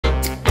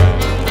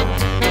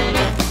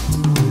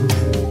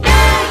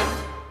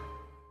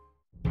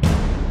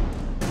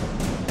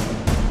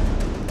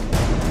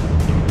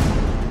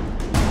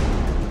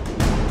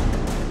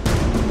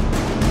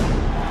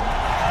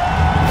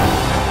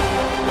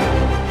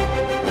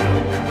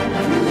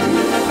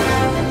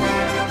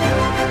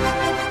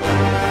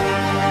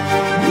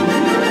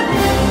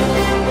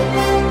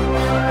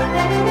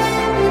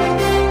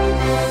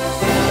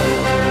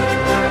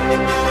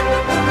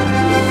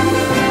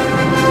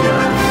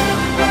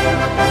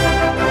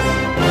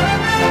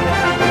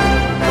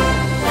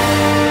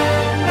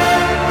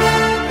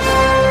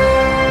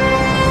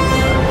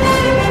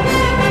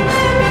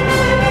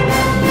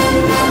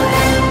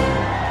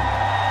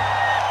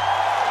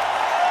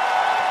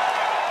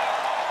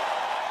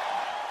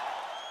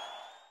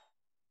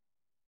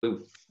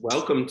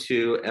Welcome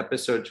to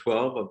episode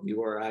 12 of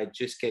URI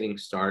Just Getting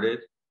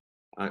Started.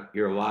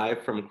 You're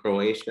live from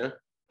Croatia.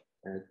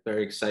 It's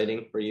very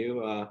exciting for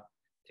you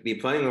to be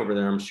playing over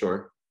there, I'm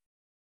sure.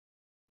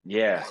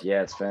 Yeah,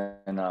 it's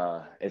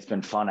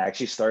been fun. I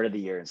actually started the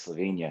year in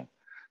Slovenia,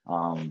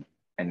 and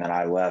then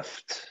I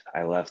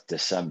left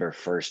December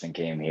 1st and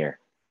came here.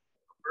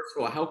 First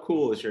of all, how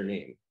cool is your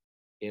name?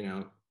 You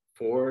know,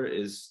 Four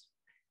is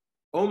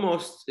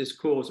almost as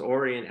cool as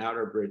Orion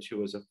Outerbridge, who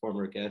was a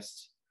former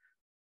guest.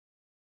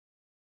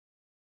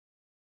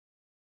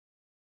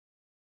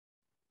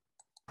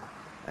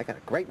 I got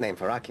a great name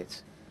for our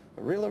kids.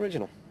 A real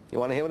original. You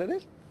want to hear what it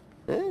is?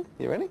 Eh?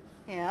 You ready?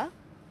 Yeah.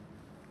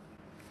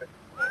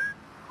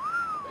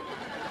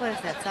 What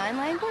is that, sign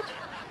language?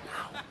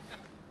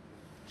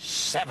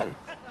 7.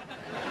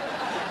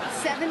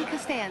 7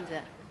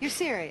 Costanza. You're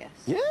serious?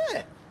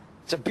 Yeah.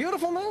 It's a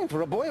beautiful name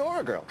for a boy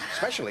or a girl.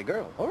 Especially a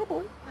girl or a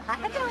boy.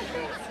 I don't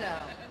think so.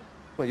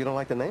 Well, you don't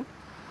like the name?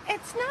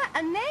 It's not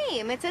a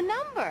name, it's a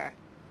number.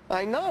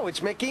 I know.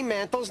 It's Mickey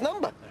Mantle's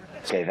number.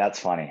 Okay, that's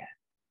funny.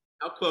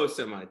 How close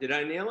am I? Did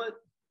I nail it?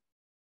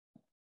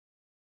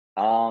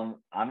 My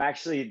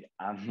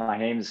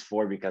name is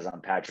Ford because I'm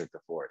Patrick the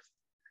Fourth.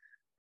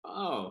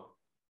 Oh,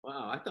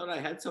 wow. I thought I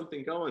had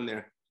something going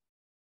there.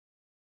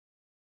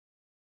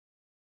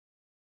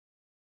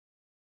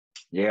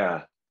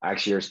 Yeah,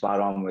 actually, you're spot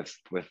on with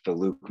the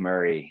Luke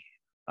Murray,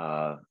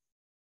 Luke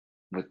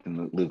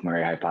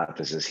Murray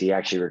hypothesis. He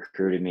actually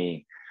recruited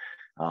me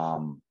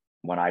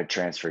when I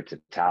transferred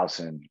to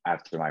Towson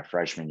after my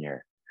freshman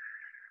year.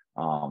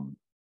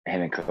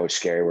 Him and Coach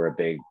Scary were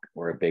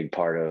a big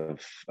part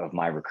of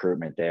my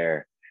recruitment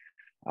there.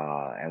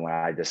 And when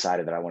I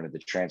decided that I wanted to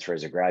transfer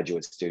as a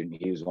graduate student,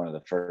 he was one of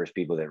the first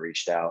people that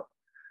reached out.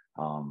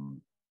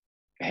 Him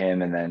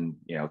and then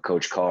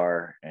Coach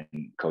Carr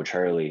and Coach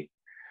Hurley.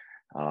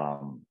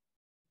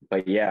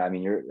 But yeah,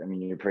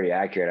 you're pretty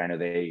accurate. I know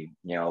they,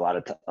 a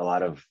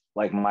lot of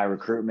like my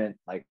recruitment,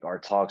 like our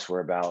talks were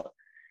about,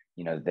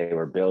 they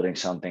were building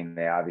something.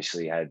 They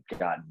obviously had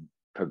gotten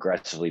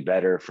progressively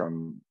better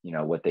from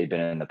what they've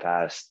been in the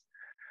past,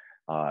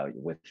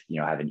 with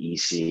having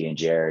EC and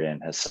Jarrett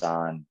and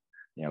Hassan,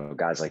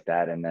 guys like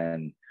that. And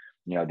then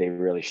they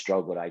really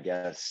struggled, I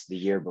guess, the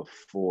year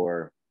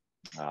before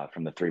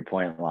from the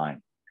 3-point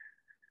line.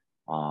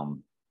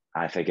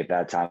 I think at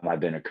that time I'd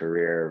been a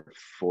career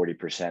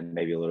 40%,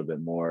 maybe a little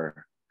bit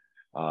more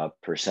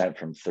percent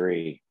from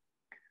 3.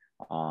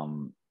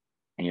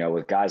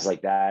 With guys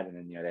like that, and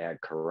then they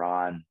had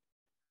Karan,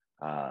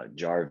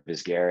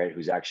 Jarvis, Garrett,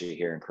 who's actually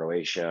here in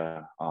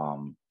Croatia.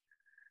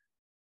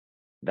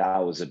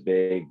 That was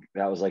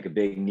like a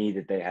big need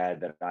that they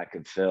had that I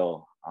could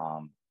fill.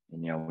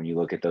 When you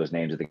look at those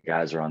names of the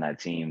guys that are on that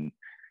team,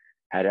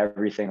 had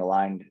everything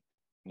aligned.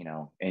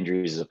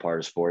 Injuries is a part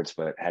of sports,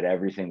 but had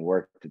everything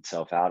worked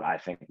itself out, I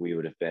think we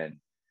would have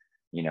been,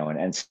 an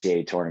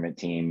NCAA tournament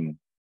team,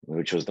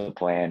 which was the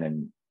plan.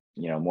 And,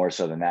 more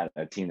so than that,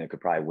 a team that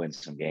could probably win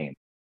some games.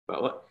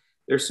 But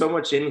there's so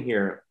much in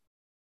here.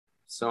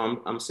 So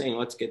I'm saying,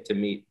 let's get to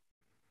meet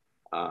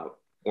Four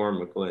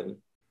McGlynn.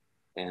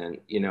 And,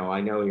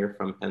 I know you're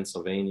from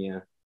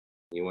Pennsylvania.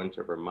 You went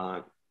to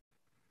Vermont.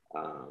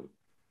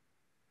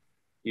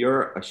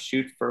 You're a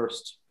shoot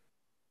first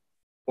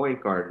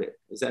point guard.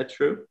 Is that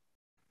true?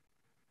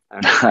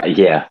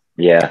 Yeah.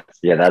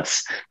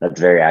 That's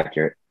very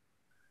accurate.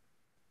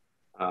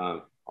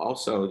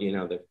 Also,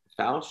 the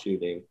foul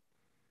shooting,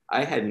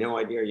 I had no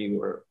idea you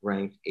were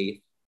ranked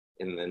 8th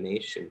in the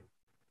nation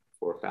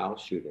for foul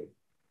shooting.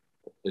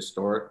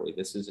 Historically,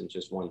 this isn't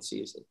just one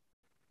season.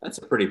 That's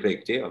a pretty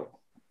big deal.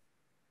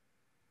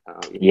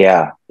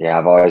 Yeah.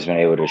 I've always been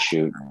able to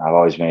shoot. I've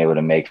always been able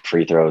to make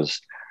free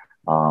throws.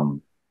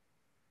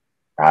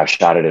 I've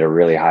shot it at a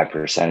really high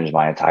percentage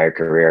my entire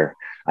career.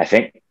 I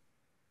think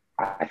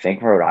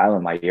Rhode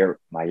Island, my year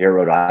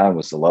Rhode Island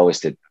was the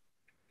lowest it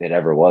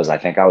ever was. I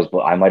think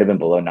I might have been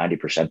below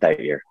 90%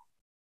 that year.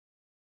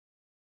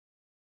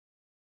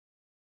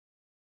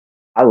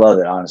 I love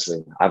it,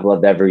 honestly. I've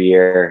loved every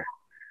year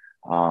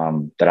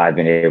that I've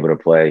been able to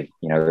play.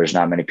 There's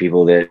not many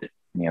people that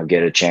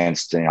get a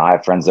chance to. I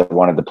have friends that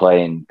wanted to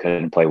play and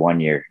couldn't play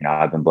one year.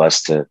 I've been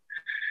blessed to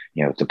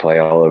to play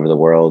all over the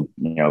world,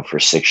 for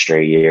 6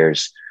 straight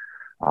years.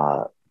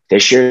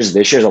 This year's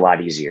a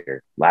lot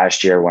easier.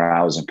 Last year when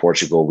I was in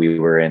Portugal, we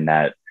were in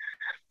that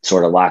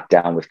sort of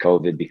lockdown with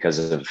COVID because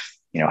of,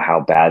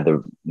 how bad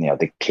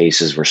the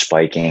cases were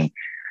spiking.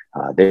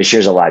 This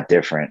year's a lot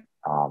different.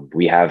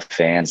 We have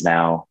fans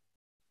now.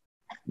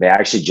 They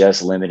actually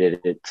just limited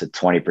it to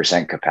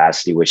 20%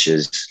 capacity, which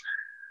is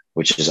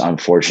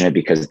unfortunate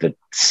because the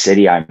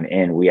city I'm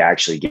in, we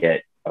actually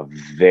get a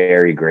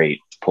very great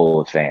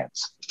pool of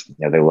fans.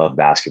 They love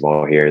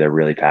basketball here. They're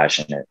really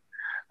passionate.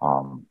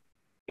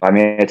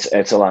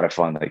 It's a lot of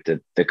fun. Like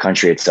the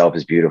country itself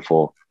is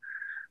beautiful.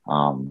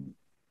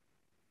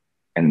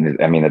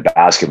 The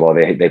basketball,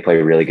 they play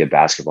really good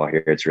basketball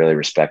here. It's really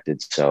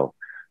respected. So,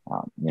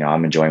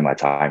 I'm enjoying my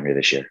time here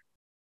this year.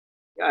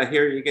 Yeah, I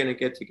hear you're going to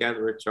get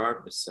together with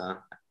Jarvis.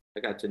 I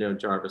got to know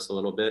Jarvis a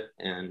little bit,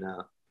 and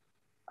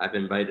I've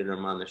invited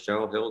him on the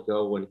show. He'll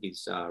go when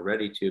he's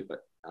ready to,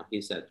 but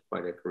he's had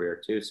quite a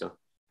career too. So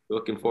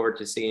looking forward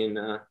to seeing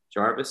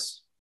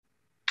Jarvis.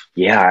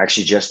 Yeah, I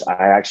actually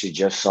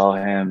just saw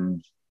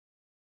him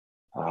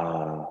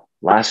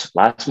last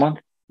month,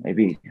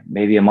 maybe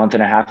a month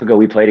and a half ago.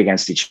 We played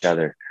against each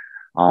other.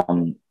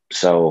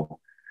 So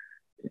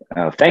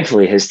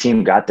thankfully his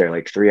team got there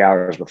like 3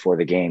 hours before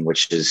the game,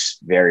 which is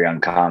very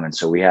uncommon.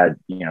 So we had,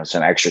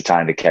 some extra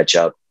time to catch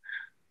up.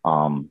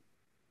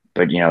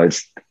 But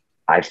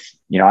I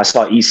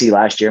saw EC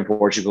last year in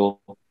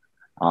Portugal.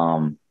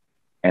 And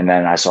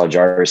then I saw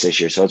Jarvis this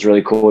year. So it's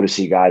really cool to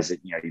see guys that,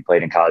 you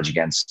played in college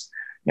against,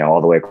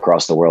 all the way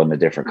across the world in a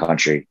different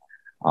country.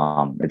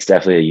 It's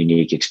definitely a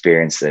unique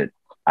experience that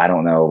I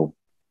don't know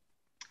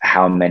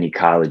how many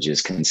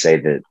colleges can say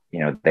that,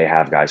 they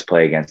have guys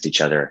play against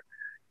each other,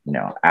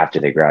 after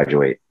they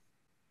graduate.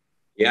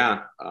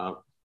 Yeah.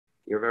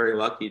 You're very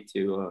lucky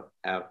to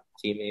have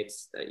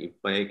teammates that you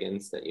play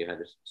against, that you had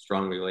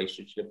strong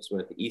relationships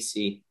with.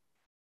 EC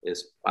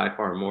is by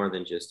far more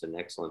than just an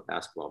excellent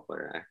basketball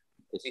player.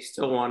 Does he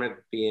still want to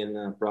be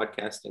in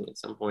broadcasting? At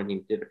some point,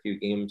 he did a few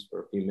games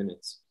for a few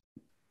minutes.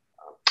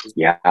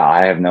 Yeah,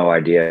 I have no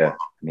idea. I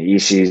mean,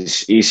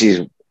 EC's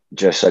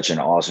just such an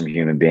awesome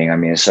human being. I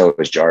mean, so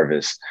is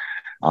Jarvis.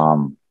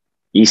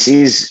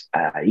 EC's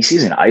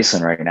in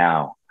Iceland right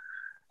now,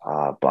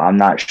 but I'm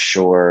not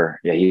sure.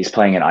 Yeah, he's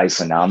playing in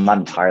Iceland now. I'm not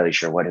entirely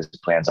sure what his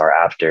plans are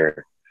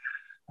after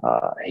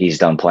he's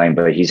done playing,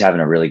 but he's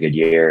having a really good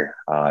year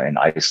in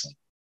Iceland.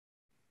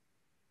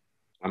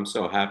 I'm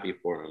so happy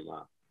for him.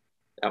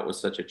 That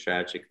was such a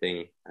tragic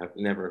thing. I've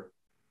never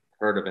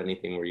heard of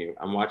anything where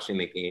I'm watching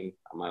the game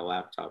on my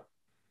laptop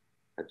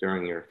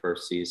during your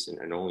first season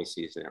and only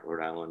season at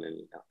Rhode Island, and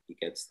he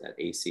gets that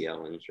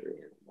ACL injury.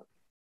 And I'm like,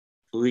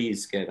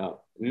 please get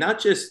up. Not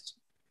just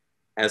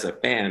as a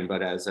fan,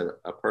 but as a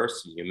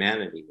person,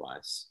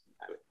 humanity-wise.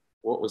 I mean,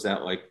 what was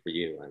that like for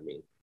you? I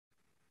mean,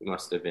 you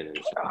must have been in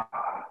shock.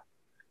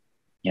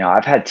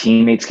 I've had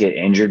teammates get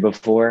injured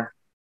before.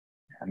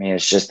 I mean,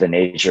 it's just the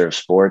nature of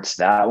sports.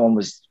 That one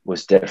was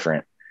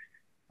different.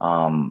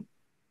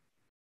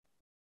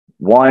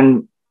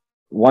 One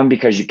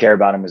because you care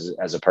about him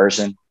as a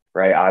person,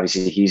 right?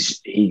 Obviously,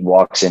 he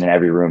walks in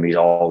every room. He's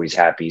always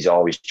happy. He's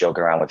always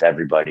joking around with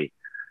everybody.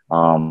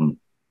 But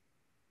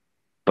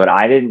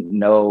I didn't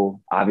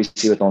know,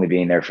 obviously, with only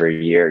being there for a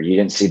year, you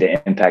didn't see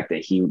the impact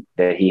that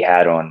he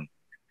had on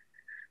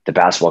the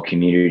basketball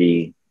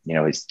community,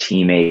 his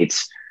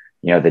teammates.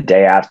 The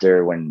day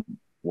after when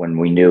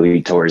we knew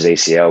he tore his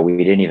ACL, we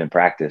didn't even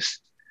practice.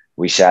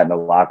 We sat in the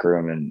locker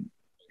room and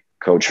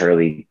Coach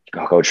Hurley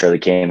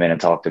came in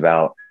and talked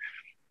about,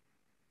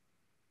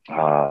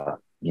 that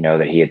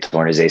he had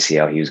torn his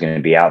ACL. He was going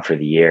to be out for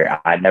the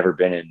year. I don't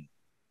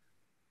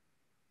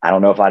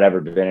know if I'd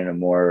ever been in a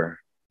more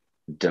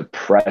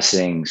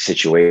depressing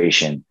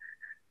situation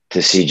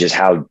to see just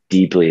how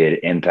deeply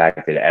it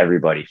impacted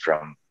everybody,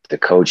 from the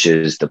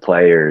coaches, the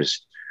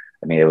players.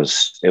 I mean, it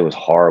was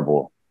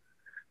horrible,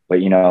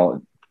 but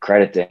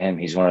credit to him.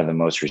 He's one of the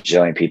most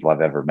resilient people I've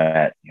ever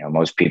met.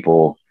 Most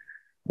people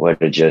would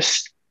have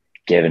just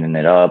given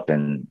it up,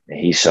 and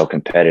he's so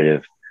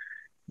competitive.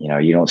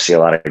 You don't see a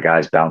lot of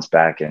guys bounce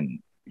back and,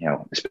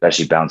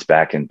 especially bounce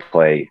back and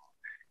play.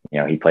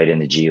 He played in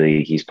the G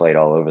League. He's played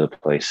all over the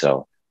place.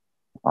 So,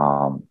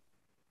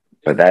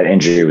 but that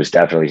injury was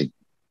definitely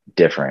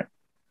different.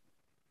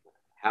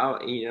 How,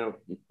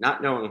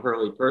 not knowing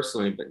Hurley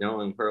personally, but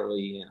knowing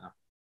Hurley,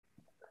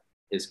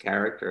 his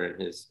character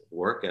and his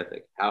work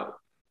ethic, how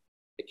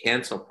to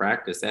cancel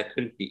practice, that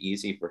couldn't be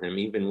easy for him,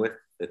 even with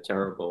the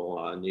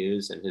terrible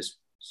news and his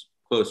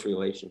close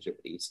relationship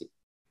with EC.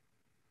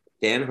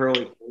 Dan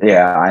Hurley.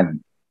 Yeah, I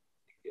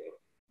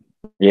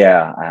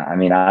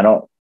mean, I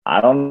don't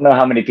know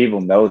how many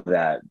people know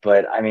that,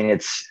 but I mean,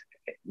 it's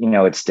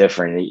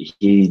different.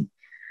 He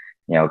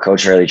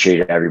Coach Hurley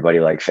treated everybody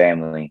like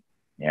family,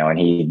 and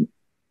he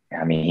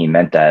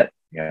meant that.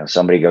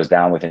 Somebody goes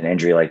down with an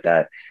injury like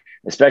that,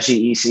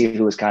 especially EC,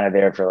 who was kind of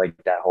there for like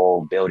that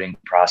whole building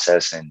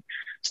process and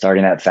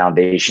starting that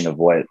foundation of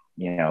what,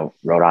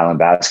 Rhode Island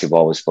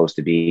basketball was supposed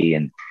to be,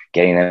 and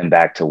getting them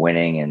back to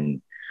winning.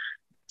 And,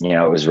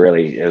 it was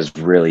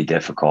really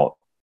difficult,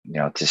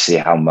 to see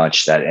how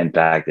much that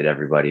impacted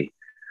everybody.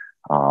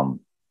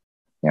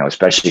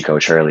 Especially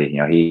Coach Hurley,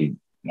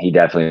 he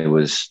definitely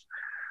was,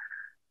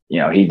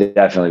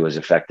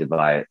 affected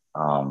by it.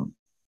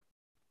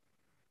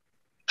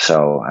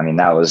 So, I mean,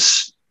 that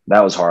was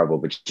horrible,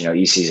 but,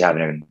 EC's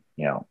having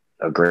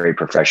a great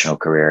professional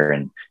career,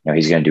 and,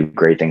 he's going to do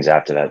great things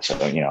after that. So,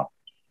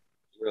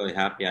 really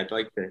happy. I'd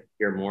like to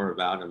hear more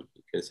about him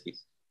because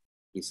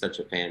he's such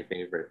a fan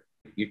favorite.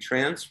 You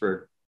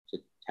transferred to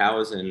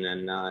Towson,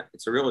 and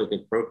it's a really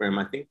good program.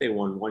 I think they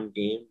won one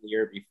game the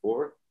year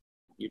before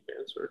you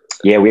transferred.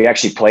 Yeah, we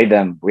actually played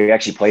them. We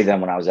actually played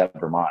them when I was at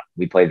Vermont.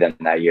 We played them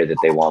that year that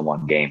they won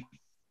one game.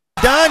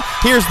 Done.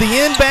 Here's the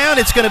inbound.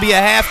 It's going to be a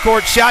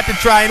half-court shot to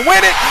try and win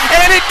it,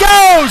 and it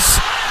goes!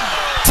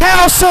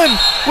 Towson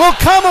will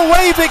come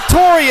away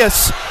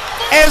victorious.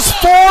 as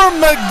Four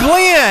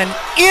McGlynn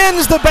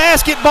ends the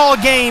basketball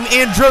game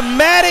in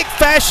dramatic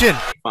fashion.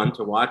 Fun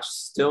to watch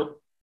still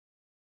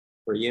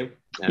for you?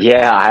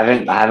 Yeah, I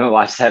haven't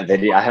watched that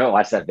video. I haven't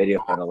watched that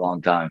video in a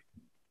long time.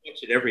 I'd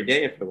watch it every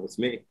day if it was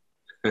me.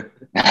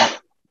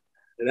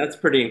 That's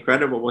pretty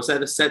incredible. Was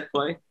that a set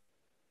play?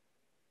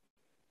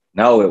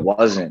 No, it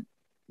wasn't.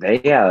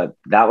 That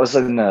was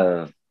in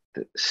the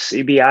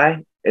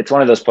CBI. It's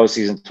one of those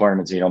postseason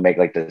tournaments. You don't make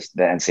like the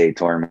NCAA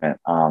tournament.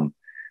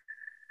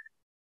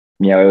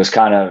 It was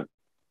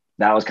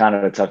that was kind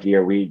of a tough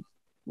year. We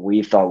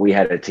thought we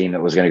had a team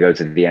that was going to go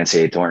to the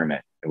NCAA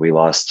tournament. We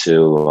lost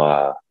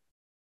to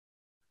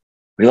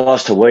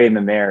William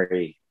and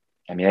Mary.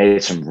 I mean, they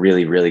had some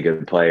really, really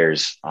good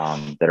players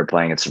that are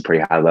playing at some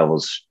pretty high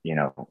levels,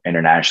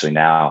 internationally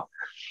now.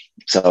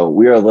 So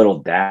we were a little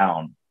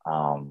down.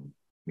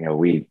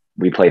 We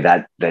played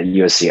that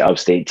USC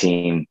upstate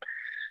team.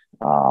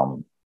 I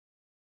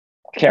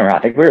can't remember.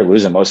 I think we were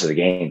losing most of the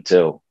game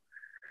too.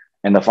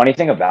 And the funny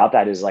thing about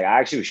that is, like, I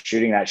actually was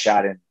shooting that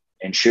shot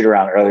in shoot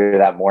around earlier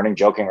that morning,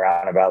 joking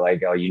around about,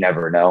 like, oh, you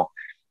never know.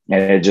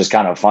 And it's just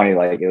kind of funny.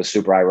 Like, it was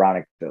super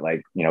ironic that,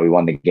 like, we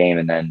won the game,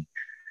 and then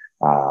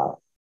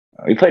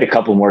we played a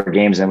couple more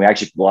games, and we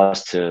actually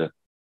lost to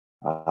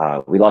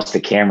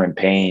Cameron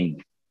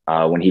Payne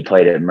when he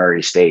played at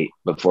Murray State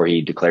before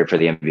he declared for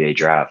the NBA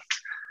draft.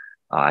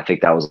 I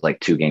think that was like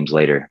 2 games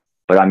later.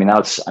 But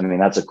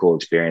that's a cool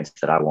experience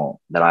that I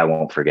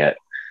won't forget.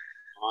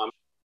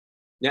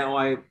 Now,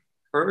 I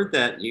heard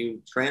that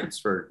you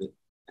transferred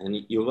and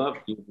you love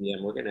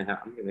UVM.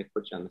 I'm gonna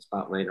put you on the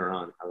spot later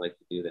on. I like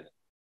to do that.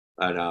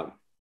 But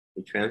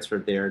you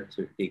transferred there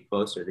to be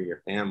closer to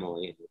your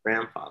family and your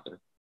grandfather.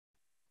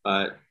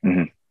 But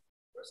there's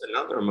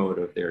another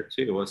motive there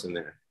too, wasn't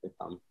there? If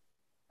I'm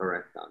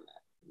correct on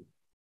that.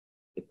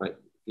 If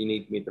you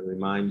need me to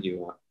remind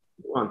you,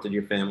 you wanted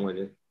your family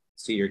to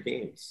see your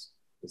games.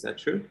 Is that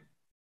true?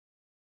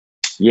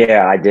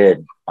 Yeah, I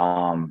did.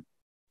 My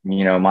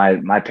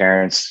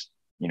parents,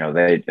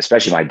 they,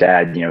 especially my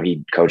dad,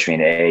 he coached me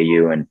in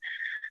AAU, and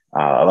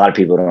a lot of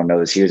people don't know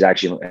this. He was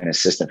actually an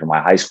assistant for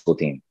my high school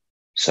team.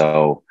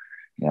 So,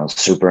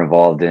 super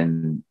involved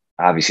in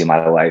obviously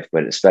my life,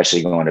 but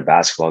especially going to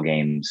basketball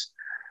games.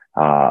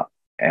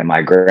 And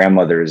my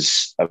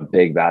grandmother's a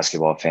big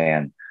basketball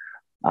fan.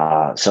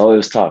 So it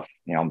was tough,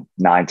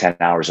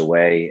 9-10 hours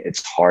away.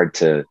 It's hard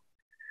to,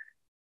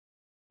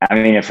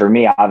 for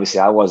me, obviously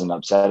I wasn't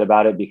upset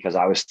about it because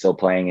I was still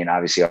playing, and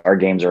obviously our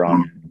games are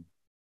on,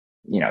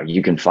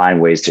 you can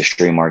find ways to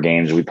stream our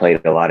games. We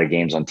played a lot of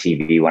games on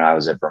TV when I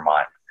was at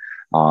Vermont.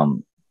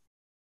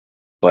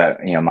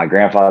 But my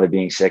grandfather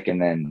being sick,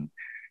 and then,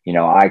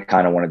 I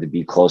kind of wanted to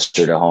be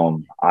closer to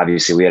home.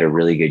 Obviously we had a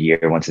really good year,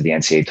 went to the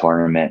NCAA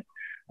tournament.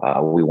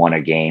 We won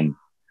a game.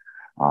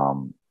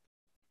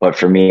 But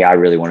for me, I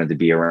really wanted to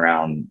be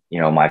around,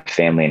 my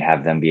family and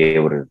have them be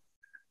able to,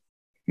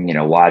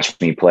 watch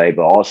me play.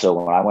 But also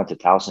when I went to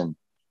Towson,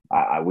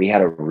 we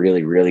had a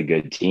really, really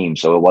good team.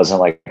 So it wasn't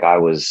like I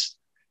was,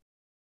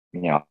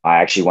 I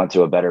actually went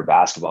to a better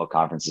basketball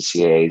conference. The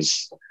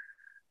CAA's,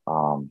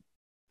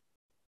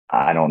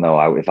 I don't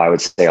know if I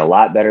would say a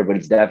lot better, but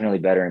it's definitely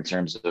better in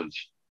terms of,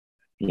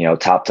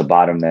 top to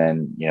bottom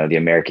than, the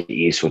American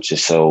East, which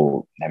is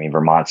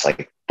Vermont's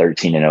like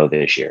 13-0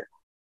 this year.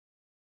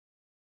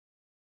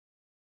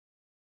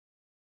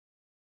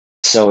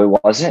 So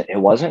it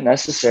wasn't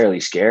necessarily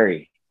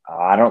scary.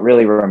 I don't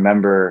really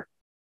remember.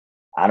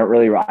 I know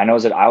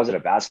that I was at a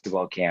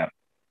basketball camp.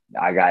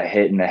 I got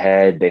hit in the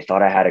head. They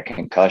thought I had a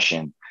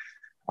concussion.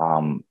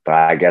 But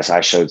I guess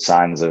I showed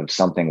signs of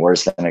something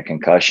worse than a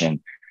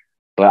concussion.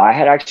 But I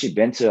had actually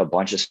been to a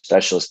bunch of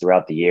specialists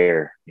throughout the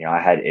year. I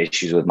had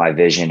issues with my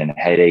vision and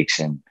headaches,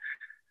 and,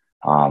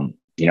 I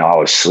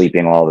was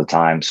sleeping all the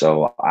time.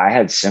 So I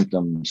had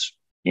symptoms,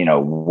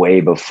 way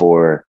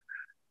before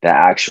the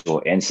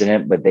actual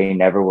incident, but they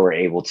never were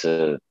able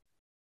to,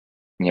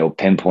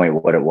 pinpoint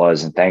what it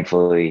was. And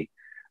thankfully,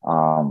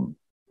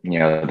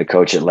 the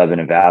coach at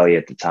Lebanon Valley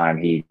at the time,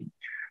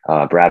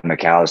 Brad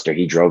McAllister,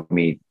 he drove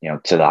me,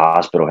 to the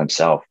hospital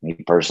himself. He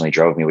personally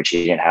drove me, which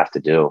he didn't have to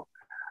do.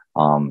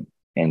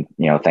 And,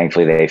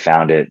 thankfully they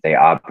found it, they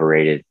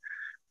operated.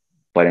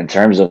 But in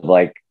terms of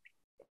like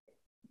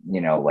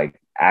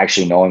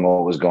actually knowing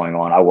what was going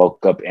on, I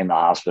woke up in the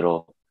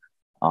hospital.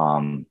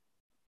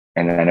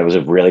 And then it was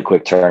a really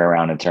quick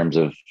turnaround in terms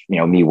of,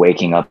 me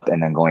waking up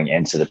and then going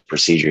into the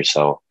procedure.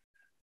 So,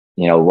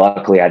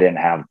 luckily I didn't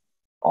have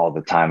all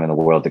the time in the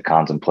world to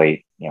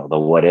contemplate, the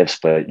what ifs,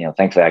 but,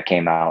 thankfully I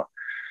came out.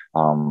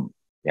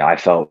 I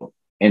felt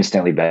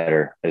instantly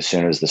better as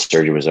soon as the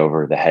surgery was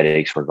over. The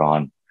headaches were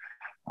gone.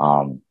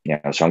 So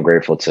I'm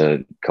grateful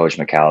to Coach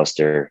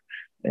McAllister.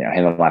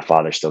 Him and my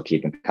father still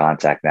keep in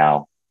contact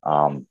now.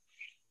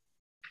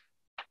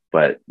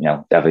 But,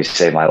 definitely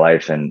saved my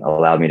life and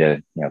allowed me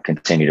to,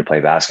 continue to play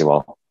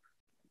basketball.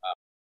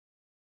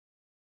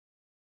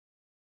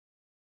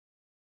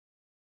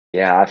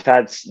 Yeah, I've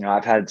had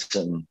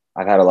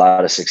a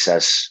lot of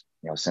success,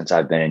 since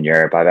I've been in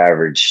Europe. I've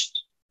averaged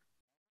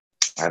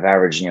I've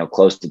averaged,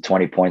 close to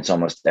 20 points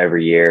almost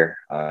every year,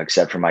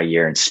 except for my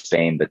year in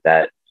Spain. But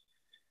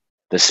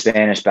the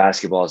Spanish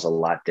basketball is a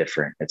lot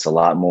different. It's a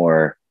lot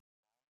more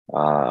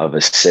of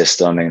a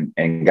system,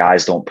 and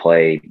guys don't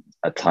play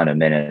a ton of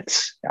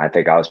minutes. I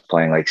think I was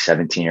playing like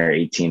 17 or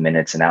 18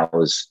 minutes, and that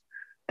was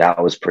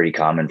pretty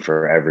common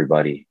for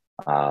everybody.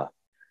 I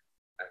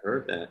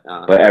heard that.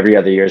 But every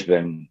other year's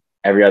been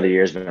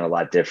a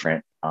lot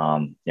different.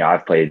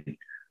 I've played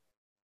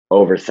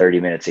over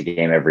 30 minutes a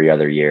game every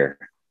other year.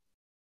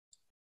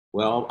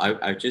 Well,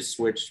 I just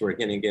switched. We're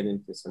going to get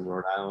into some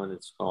Rhode Island.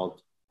 It's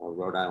called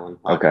Rhode Island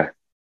Hockey. Okay.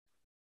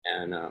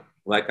 And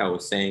like I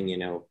was saying,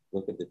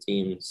 look at the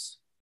teams.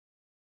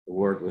 The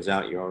word was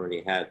out. You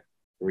already had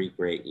 3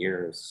 great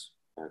years.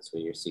 So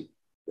you see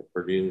the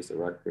Purdue's, the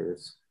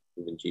Rutgers,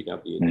 even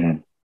GW. Mm-hmm.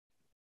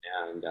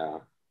 And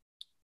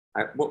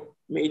what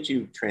made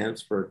you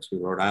transfer to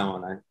Rhode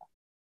Island?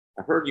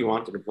 I heard you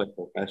wanted to play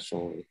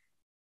professionally.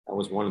 That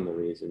was one of the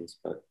reasons,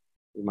 but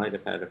you might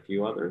have had a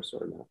few others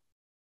or not.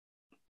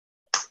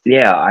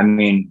 Yeah, I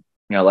mean,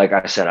 like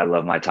I said, I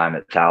love my time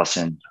at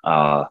Towson,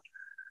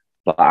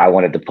 but I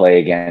wanted to play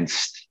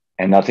against,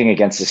 and nothing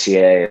against the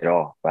CAA at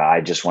all, but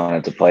I just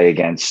wanted to play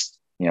against,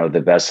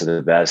 the best of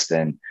the best.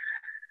 And,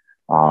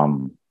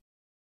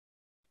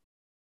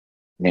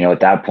 at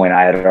that point,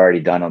 I had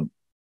already done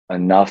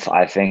enough.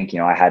 I think,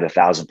 I had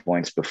 1,000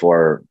 points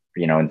before,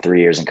 in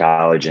 3 years in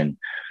college. And,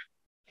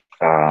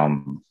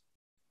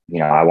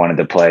 I wanted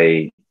to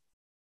play,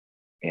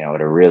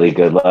 at a really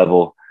good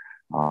level.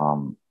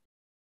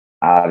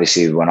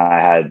 Obviously, when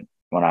I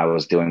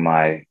was doing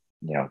my,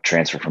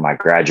 transfer for my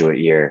graduate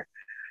year,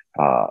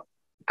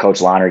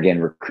 Coach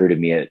Lonergan recruited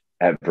me at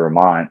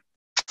Vermont,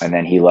 and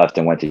then he left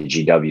and went to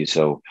GW.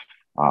 So,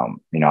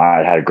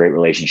 I had a great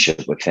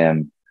relationship with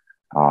him.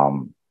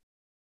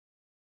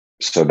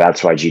 So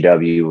that's why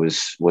GW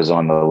was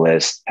on the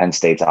list. Penn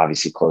State's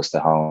obviously close to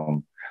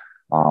home.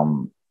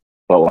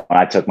 But when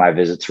I took my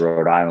visit to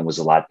Rhode Island, it was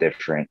a lot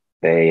different.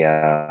 They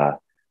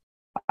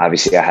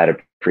obviously, I had a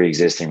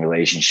pre-existing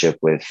relationship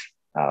with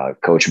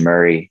Coach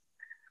Murray.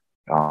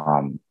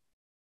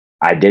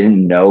 I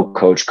didn't know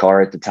Coach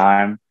Carr at the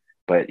time,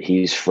 but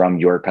he's from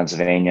York,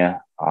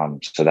 Pennsylvania.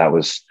 So that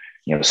was,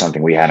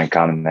 something we had in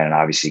common. And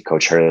obviously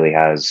Coach Hurley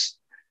has,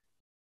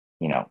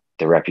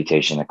 the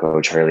reputation that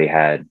Coach Hurley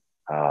had.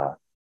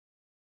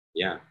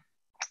 Yeah.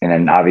 And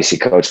then obviously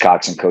Coach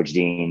Cox and Coach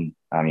Dean,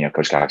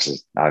 Coach Cox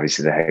is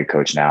obviously the head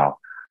coach now.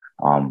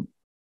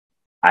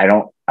 I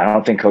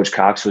don't think Coach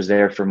Cox was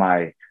there for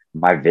my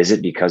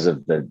visit because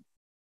of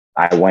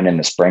I went in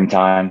the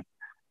springtime.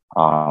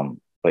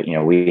 But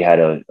we had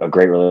a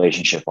great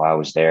relationship while I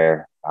was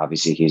there.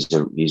 Obviously he's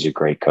a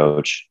great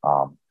coach.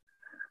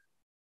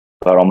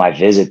 But on my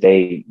visit,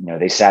 they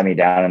sat me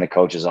down in the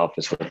coach's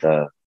office with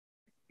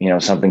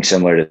something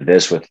similar to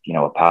this with,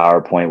 a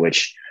PowerPoint,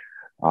 which,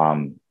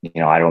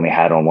 I'd only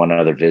had on one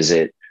other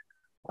visit.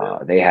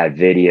 They had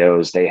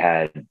videos, they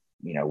had,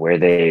 where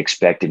they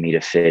expected me to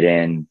fit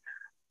in.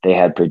 They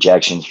had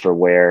projections for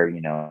where,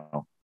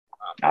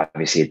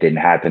 obviously it didn't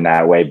happen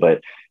that way,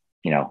 but,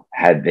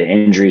 had the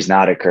injuries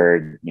not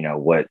occurred,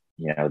 what,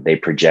 they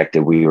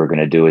projected we were going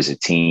to do as a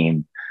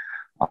team.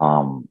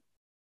 And,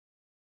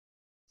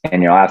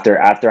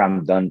 after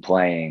I'm done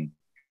playing,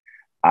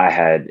 I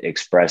had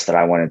expressed that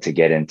I wanted to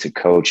get into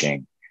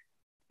coaching,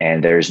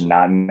 and there's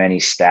not many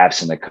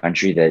staffs in the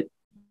country that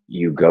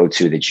you go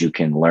to that you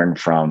can learn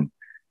from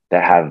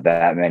that have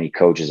that many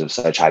coaches of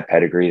such high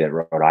pedigree that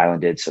Rhode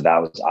Island did. So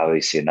that was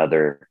obviously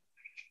another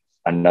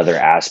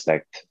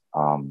aspect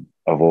of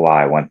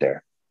why I went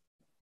there.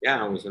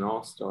 Yeah, it was an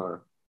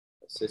all-star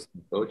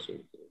assistant coaching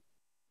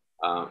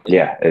team.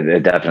 Yeah,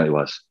 it definitely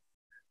was.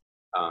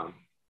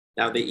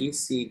 Now the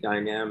EC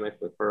dynamic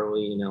with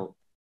Hurley,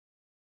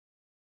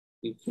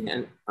 you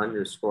can't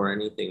underscore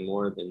anything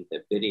more than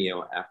the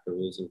video after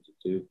losing to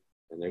Duke,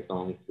 and they're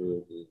going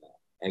through the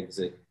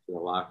exit to the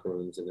locker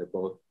rooms, and they're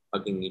both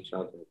hugging each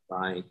other and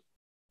crying.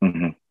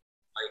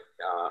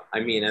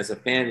 Mm-hmm. As a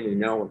fan, we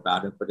know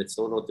about it, but it's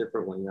a little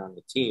different when you're on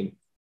the team.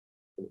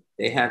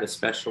 They had a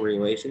special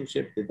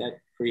relationship. Did that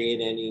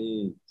create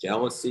any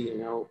jealousy,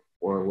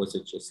 or was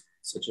it just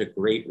such a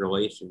great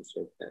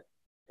relationship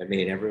that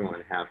made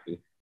everyone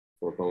happy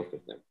for both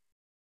of them?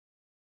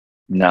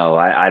 No,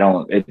 I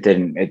don't. It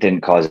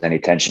didn't cause any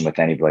tension with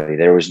anybody.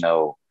 There was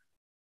no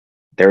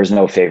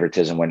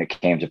favoritism when it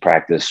came to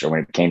practice or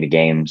when it came to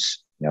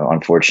games.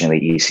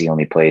 Unfortunately, EC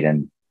only played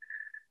in,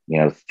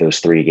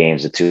 those 3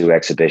 games, the 2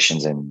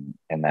 exhibitions, and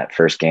that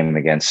first game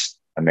against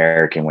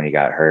American when he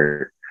got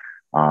hurt.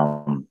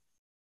 But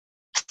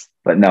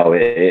no,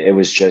 it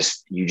was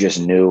just, you just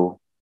knew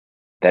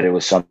that it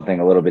was something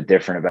a little bit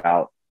different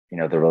about,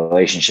 the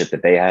relationship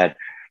that they had.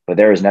 But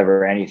there was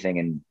never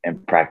anything in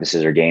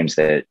practices or games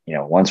that,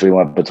 once we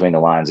went between the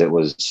lines, it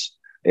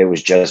was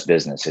just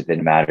business. It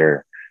didn't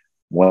matter.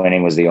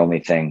 Winning was the only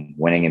thing,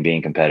 winning and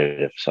being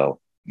competitive.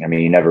 So,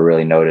 you never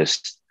really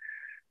noticed,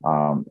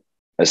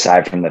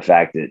 aside from the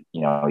fact that,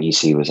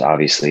 EC was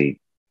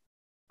obviously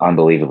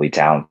unbelievably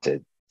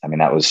talented.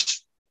 That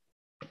was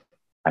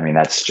I mean,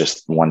 that's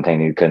just one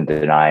thing you couldn't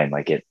deny. And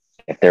like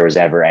if there was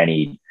ever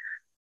any,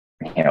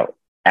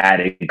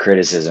 added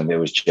criticism, it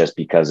was just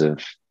because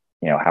of,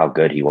 how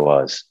good he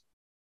was.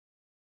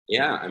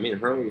 Yeah, I mean,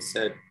 Hurley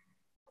said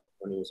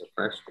when he was a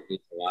freshman, he's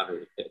a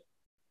lottery pick.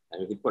 I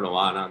mean, he put a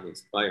lot on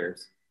these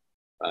players.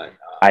 But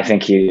I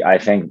think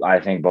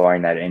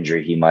barring that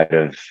injury, he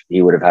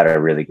would have had a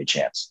really good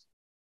chance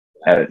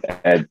at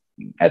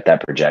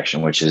that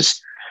projection, which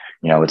is,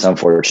 it's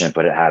unfortunate,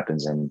 but it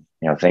happens. And,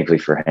 thankfully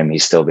for him,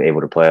 he's still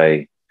able to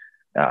play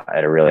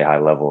at a really high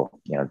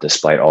level,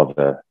 despite all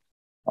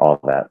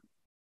of that.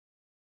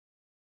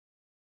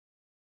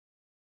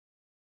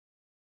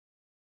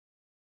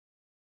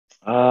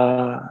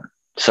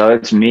 So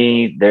it's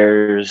me.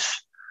 There's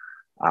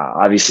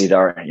obviously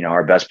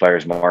our best player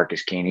is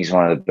Marcus King. He's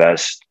one of the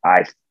best.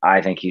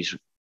 I think he's,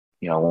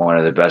 one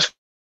of the best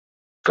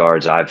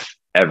guards I've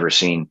ever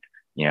seen,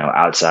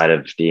 outside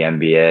of the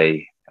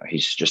NBA.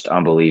 He's just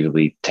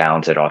unbelievably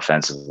talented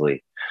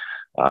offensively.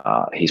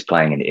 He's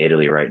playing in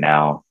Italy right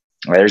now.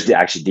 There's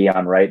actually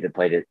Dion Wright that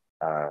played at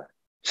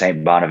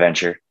St.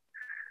 Bonaventure.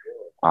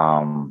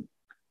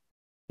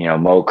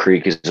 Mo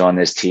Creek is on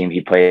this team. He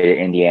played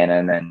at Indiana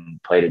and then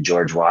played at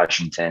George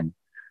Washington.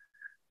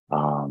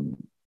 Who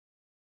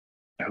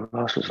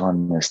else was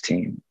on this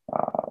team?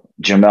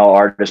 Jamel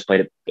Artis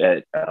played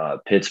at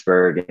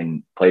Pittsburgh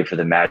and played for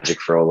the Magic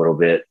for a little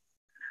bit.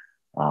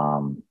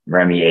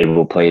 Remy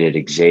Abel played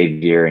at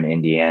Xavier in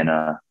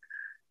Indiana.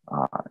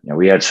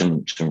 We had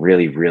some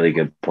really, really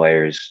good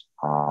players.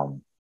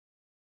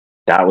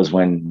 That was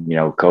when,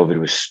 COVID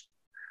was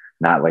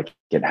not like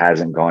it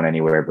hasn't gone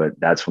anywhere, but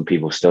that's when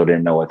people still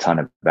didn't know a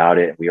ton about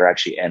it. We were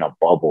actually in a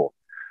bubble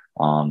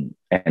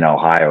in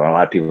Ohio. A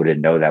lot of people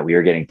didn't know that. We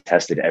were getting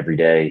tested every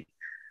day.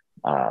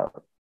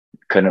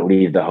 Couldn't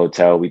leave the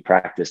hotel. We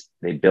practiced.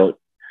 They built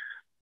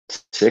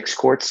 6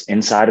 courts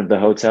inside of the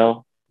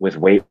hotel with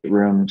weight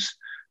rooms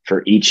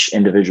for each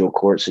individual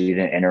court, so you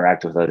didn't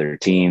interact with other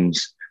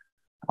teams.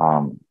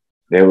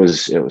 It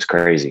was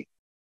crazy.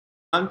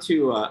 On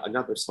to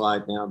another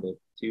slide now, the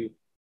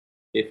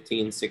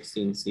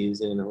 2015-16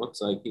 season. It looks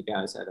like you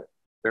guys had a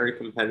very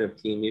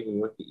competitive team, even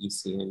with the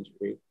EC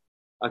injury.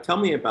 Tell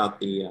me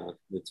about the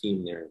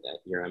team there that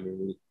year. I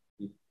mean,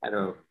 we had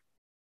a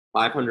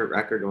 500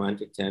 record, went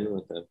to 10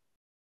 with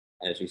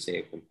as you say,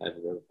 a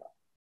competitive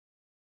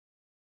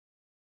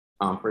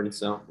conference.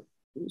 So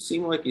it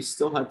seemed like you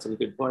still had some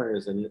good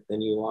players, and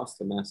then you lost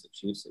to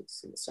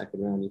Massachusetts in the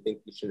second round. You think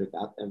you should have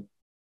got them,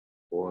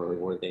 or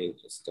were they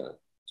just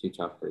too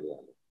tough for you?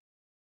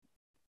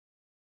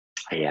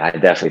 Yeah, I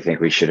definitely think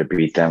we should have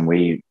beat them.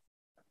 I'm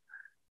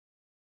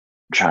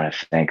trying to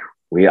think.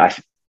 We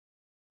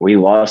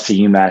lost to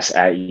UMass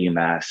at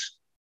UMass.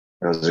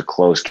 It was a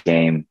close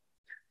game.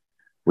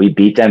 We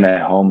beat them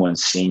at home on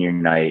senior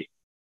night.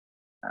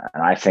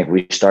 And I think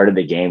we started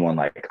the game on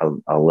like a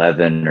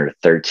 11 or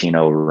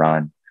 13-0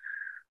 run.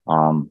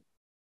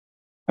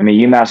 I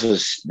mean,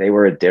 UMass they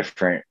were a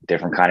different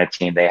kind of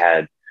team. They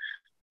had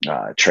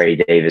Trey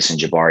Davis and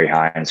Jabari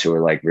Hines, who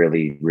were like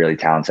really, really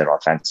talented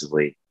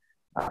offensively.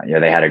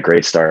 They had a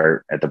great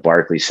start at the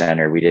Barclays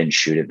Center. We didn't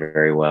shoot it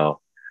very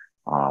well.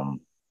 I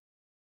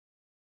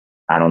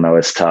don't know.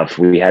 It's tough.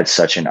 We had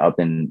such an up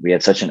and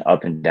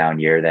down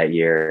year that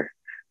year.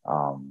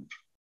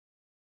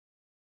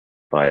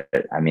 But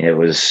I mean, it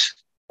was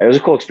a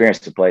cool experience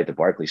to play at the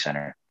Barclays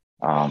Center.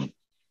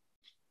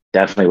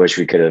 Definitely wish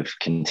we could have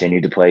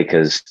continued to play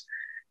because,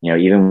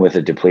 even with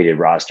a depleted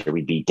roster,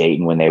 we beat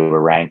Dayton when they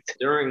were ranked.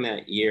 During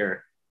that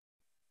year,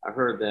 I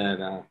heard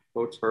that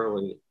Coach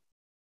Hurley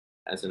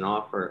has an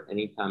offer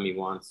anytime he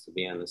wants to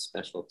be on the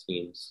special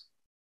teams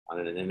on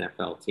an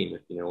NFL team,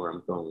 if you know where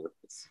I'm going with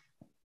this.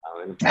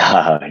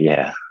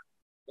 Yeah.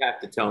 You have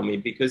to tell me,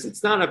 because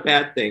it's not a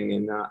bad thing.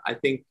 And I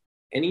think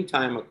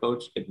anytime a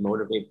coach could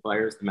motivate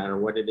players, no matter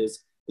what it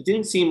is, it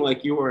didn't seem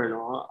like you were in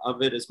awe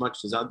of it as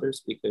much as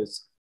others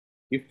because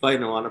you've played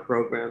in a lot of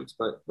programs,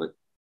 but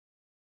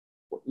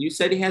you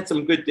said he had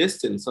some good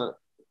distance.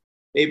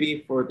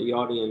 Maybe for the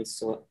audience,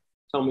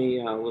 tell me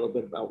a little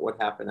bit about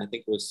what happened. I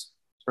think it was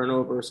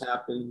turnovers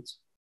happened.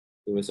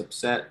 He was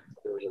upset.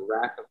 There was a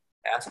rack of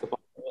basketball.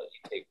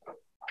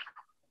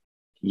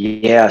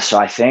 Yeah, so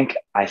I think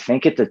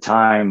at the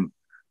time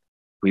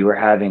we were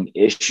having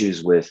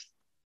issues with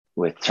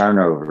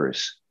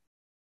turnovers.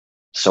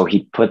 So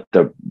he put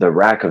the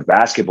rack of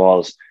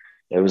basketballs,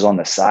 it was on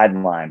the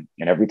sideline.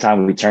 And every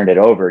time we turned it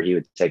over, he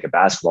would take a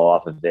basketball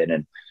off of it.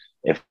 And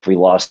if we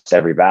lost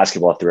every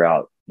basketball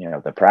throughout,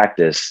 the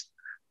practice,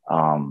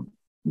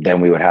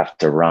 then we would have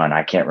to run.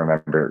 I can't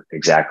remember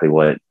exactly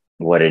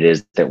what it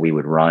is that we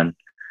would run.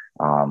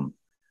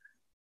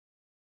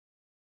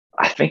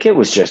 I think it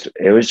was just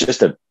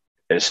a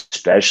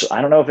especially,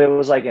 I don't know if it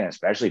was like an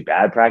especially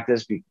bad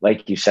practice.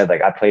 Like you said,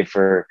 like I played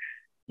for,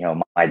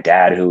 my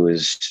dad, who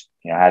was,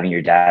 having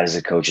your dad as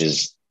a coach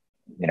is,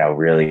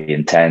 really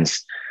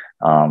intense.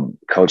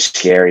 Coach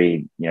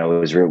Scary,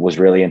 was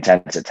really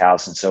intense at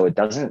Towson. So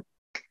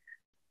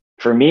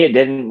for me, it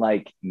didn't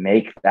like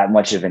make that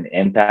much of an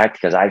impact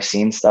because I've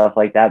seen stuff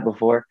like that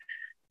before.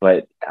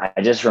 but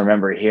I just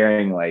remember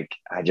hearing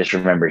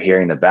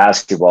the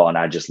basketball, and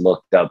I just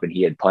looked up, and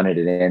he had punted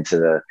it into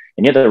the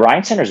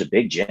Ryan Center is a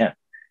big gym.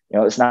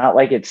 It's not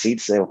like it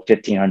seats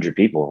 1,500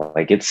 people.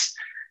 Like it's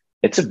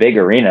a big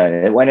arena,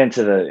 and it went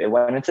into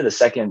the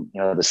second,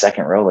 the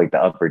second row, like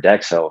the upper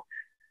deck. So,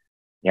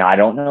 I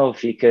don't know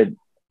if he could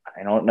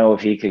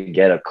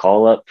get a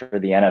call up for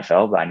the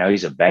NFL, but I know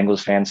he's a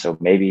Bengals fan. So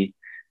maybe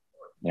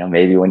I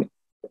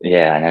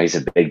know he's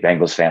a big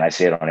Bengals fan. I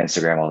see it on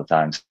Instagram all the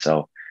time.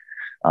 So,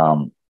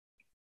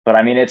 but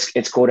I mean,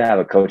 it's cool to have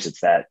a coach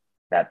that's that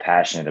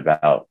passionate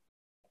about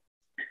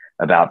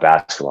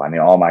basketball. I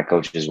mean, all my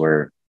coaches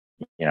were,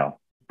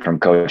 from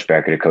Coach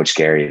Becker to Coach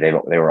Gary, they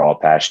were all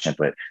passionate,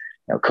 but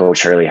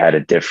Coach Hurley had a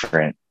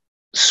different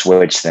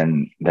switch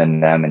than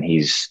them, and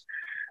he's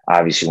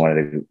obviously one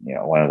of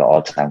the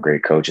all-time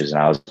great coaches.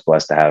 And I was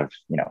blessed to have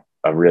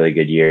a really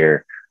good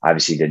year.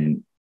 Obviously,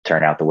 didn't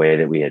turn out the way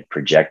that we had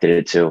projected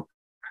it to,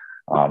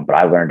 but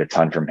I learned a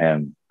ton from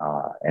him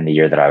in the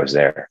year that I was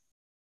there.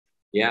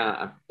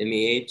 Yeah, in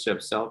the age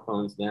of cell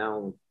phones now,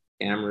 with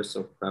cameras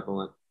so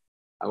prevalent,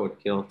 I would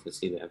kill to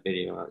see that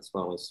video as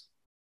well as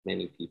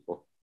many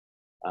people.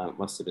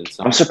 Must have been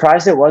something. I'm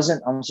surprised it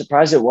wasn't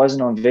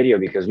on video,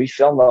 because we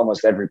filmed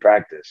almost every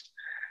practice.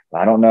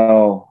 I don't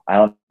know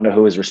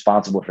who was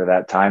responsible for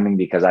that timing,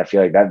 because I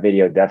feel like that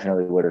video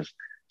definitely would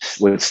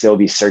still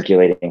be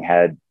circulating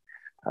had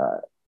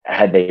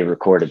they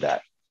recorded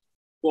that.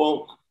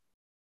 Well,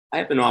 I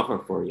have an offer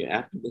for you.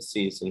 After the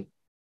season,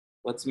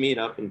 let's meet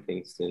up in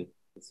Kingston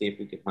and see if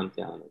we can hunt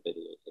down a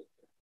video.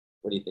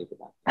 What do you think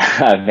about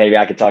that? Maybe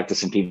I could talk to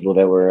some people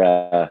that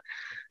were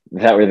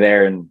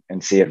there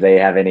and see if they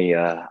have any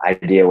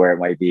idea where it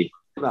might be.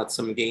 About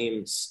some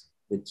games,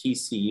 the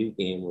TCU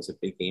game was a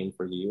big game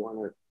for you. You want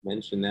to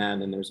mention that?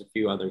 And there's a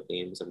few other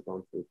games I'm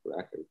going through for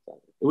records.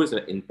 It was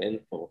an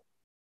eventful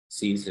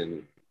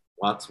season,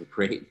 lots of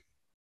great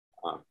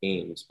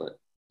games, but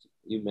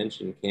you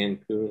mentioned Cancun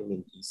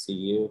and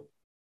TCU,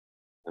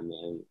 and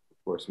then,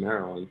 of course,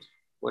 Maryland.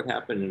 What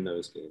happened in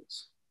those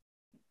games?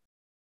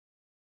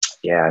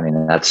 Yeah, I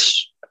mean,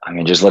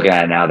 just looking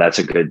at it now, that's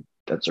a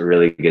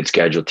really good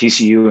schedule.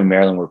 TCU and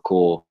Maryland were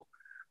cool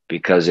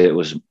because it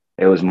was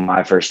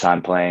my first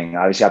time playing.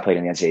 Obviously, I played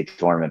in the NCAA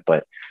tournament,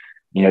 but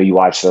you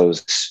watch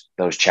those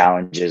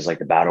challenges, like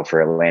the Battle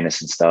for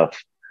Atlantis and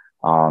stuff.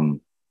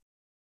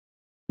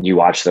 You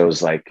watch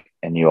those,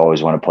 and you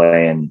always want to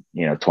play in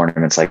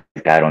tournaments like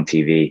that on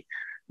TV.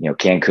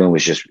 Cancun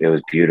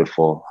was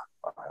beautiful.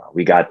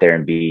 We got there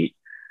and beat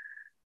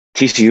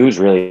TCU. Was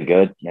really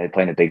good. They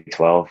played in the Big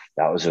 12.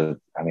 That was a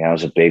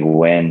big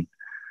win.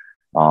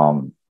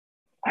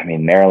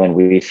 Maryland,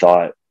 we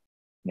thought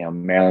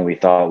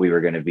we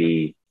were going to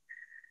be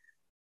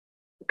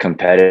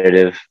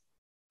competitive.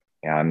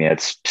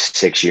 It's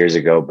 6 years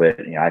ago, but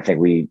I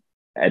think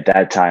at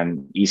that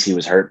time, EC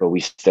was hurt, but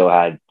we still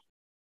had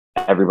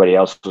everybody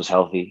else was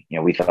healthy.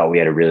 We thought we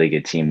had a really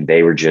good team.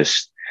 They were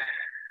just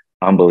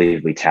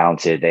unbelievably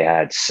talented. They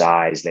had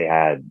size. They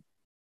had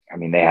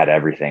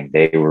everything.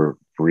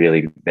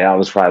 That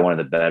was probably one of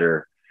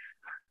the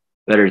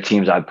better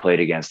teams I played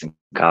against in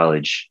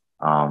college.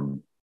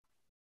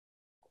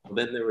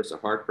 Then there was a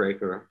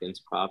heartbreaker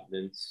against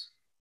Providence,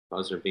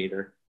 buzzer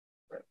beater.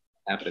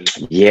 Happened.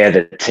 Yeah,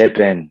 the tip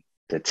in.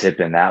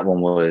 That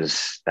one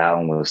was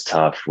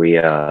tough. We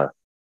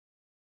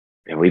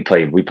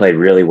played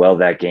really well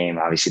that game.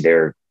 Obviously,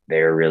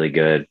 they were really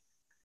good.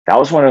 That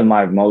was one of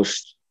my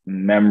most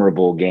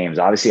memorable games.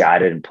 Obviously, I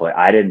didn't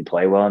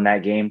play well in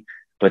that game,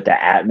 but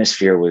the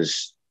atmosphere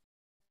was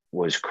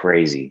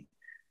crazy.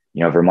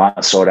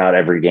 Vermont sold out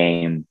every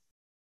game,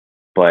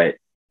 but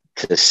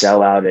to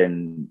sell out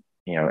and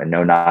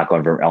no knock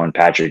on Ellen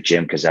Patrick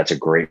Gym, because that's a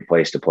great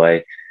place to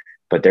play.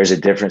 But there's a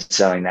difference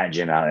selling that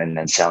gym out and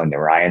then selling the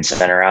Ryan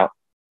Center out,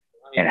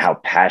 and how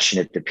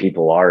passionate the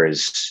people are it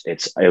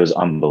was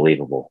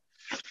unbelievable.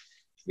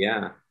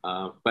 Yeah,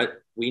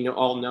 but we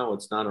all know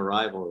it's not a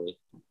rivalry,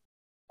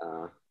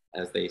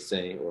 as they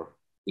say, or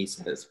he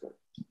says. But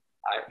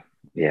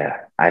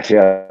I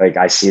feel like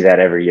I see that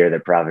every year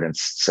that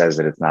Providence says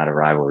that it's not a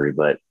rivalry,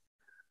 but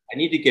I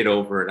need to get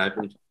over it. I've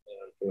been on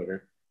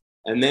Twitter.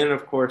 And then,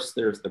 of course,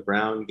 there's the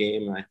Brown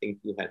game. I think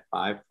you had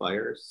 5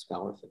 players,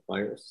 scholarship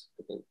players.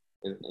 I think,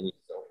 and you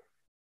still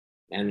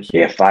managed.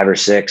 Yeah, 5 or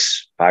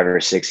 6.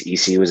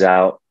 EC was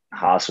out.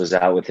 Haas was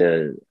out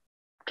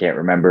can't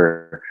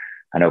remember.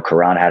 I know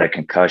Karan had a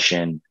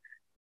concussion.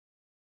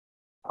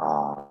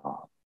 And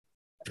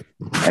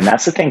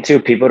that's the thing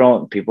too. People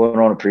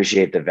don't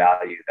appreciate the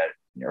value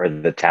or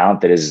the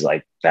talent that is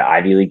like the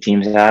Ivy League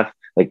teams have.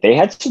 Like, they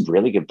had some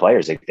really good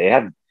players. Like, they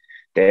had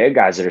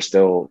guys that are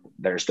still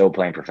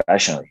playing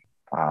professionally.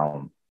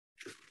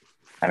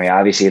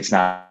 Obviously it's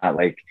not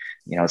like,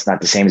 it's not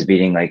the same as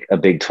beating like a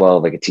Big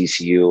 12, like a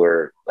TCU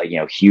or like,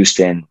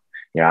 Houston,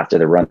 after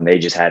the run they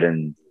just had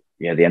in,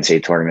 the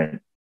NCAA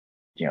tournament,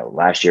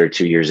 last year or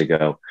 2 years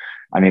ago.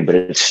 But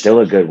it's still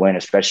a good win,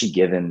 especially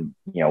given,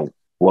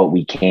 what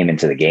we came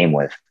into the game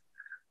with.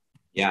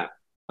 Yeah.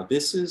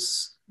 This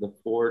is the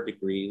 4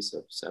 degrees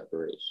of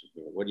separation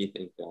here. What do you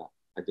think?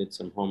 did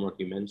some homework.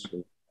 You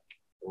mentioned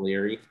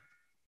Leary.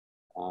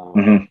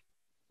 Mm-hmm.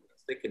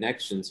 The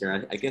connections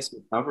here. I guess we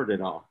covered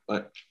it all.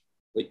 But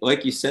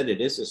like you said,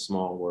 it is a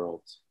small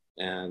world.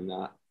 And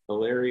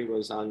Larry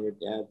was on your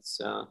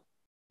dad's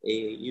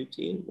AAU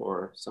team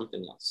or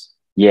something else.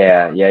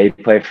 Yeah. He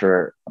played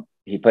for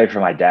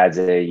my dad's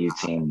AAU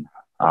team.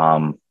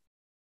 I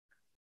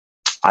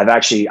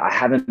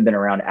haven't been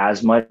around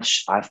as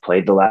much. I've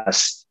played the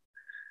last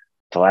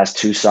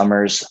 2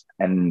 summers,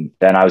 and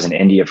then I was in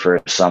India for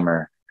a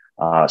summer.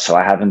 So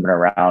I haven't been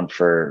around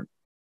for,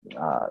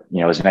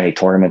 as many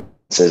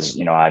tournaments as,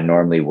 I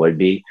normally would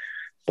be,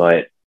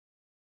 but,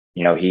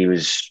 he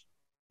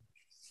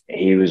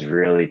was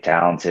really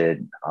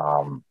talented.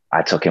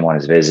 I took him on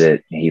his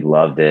visit. He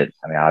loved it.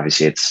 I mean,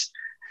 obviously it's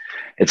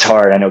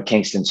hard. I know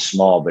Kingston's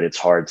small, but it's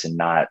hard to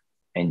not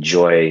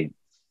enjoy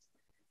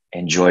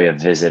a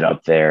visit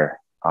up there.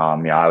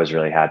 I was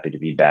really happy to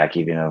be back,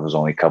 even though it was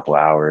only a couple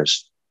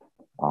hours.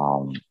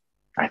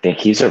 I think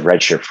he's a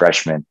redshirt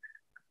freshman.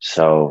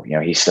 So,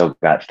 he's still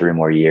got 3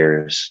 more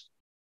years.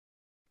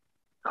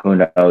 Who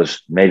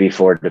knows? Maybe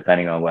 4,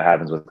 depending on what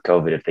happens with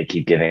COVID, if they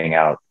keep giving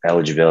out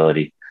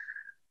eligibility.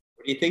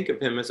 What do you think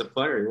of him as a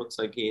player? He looks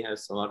like he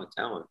has a lot of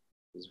talent.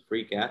 He's a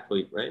freak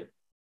athlete, right?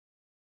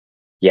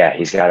 Yeah,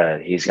 he's got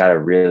a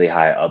really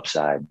high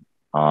upside.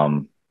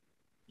 I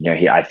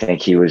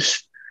think he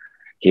was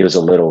a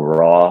little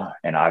raw,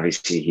 and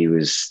obviously he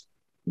was,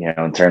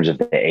 in terms of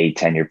the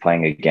A10, you're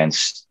playing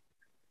against,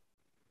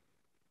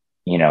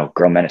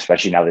 grown men,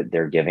 especially now that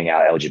they're giving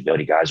out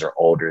eligibility. Guys are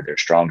older, they're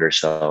stronger.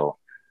 So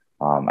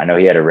I know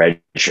he had a red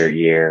shirt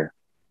year.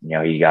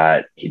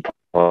 He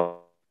put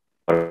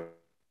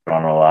on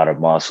a lot of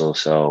muscle.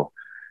 So,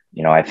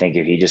 I think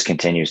if he just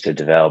continues to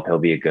develop, he'll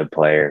be a good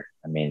player.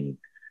 I mean,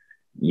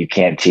 you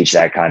can't teach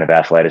that kind of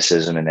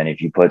athleticism. And then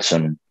if you put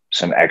some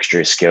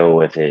extra skill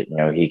with it,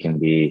 he can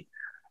be,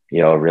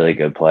 a really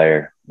good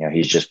player.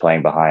 He's just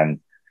playing behind,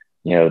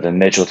 the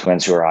Mitchell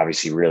twins, who are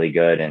obviously really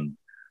good, and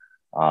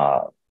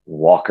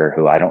Walker,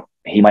 who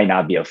he might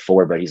not be a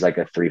 4, but he's like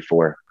a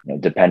 3-4,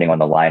 depending on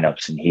the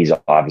lineups. And he's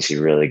obviously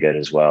really good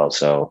as well.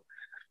 So,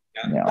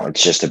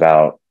 it's just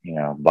about,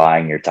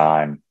 buying your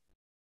time.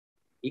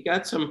 He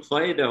got some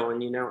play though.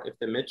 And, if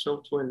the Mitchell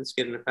twins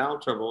get into foul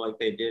trouble like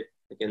they did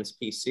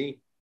against PC,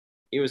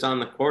 he was on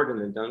the court in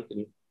the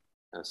Duncan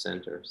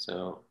Center.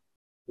 So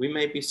we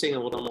may be seeing a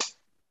little more.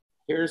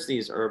 Here's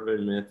these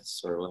urban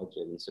myths or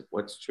legends of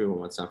what's true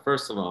and what's not.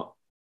 First of all,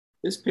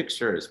 this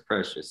picture is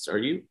precious.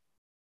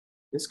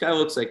 This guy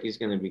looks like he's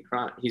going to be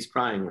crying. He's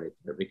crying right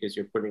there because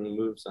you're putting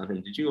moves on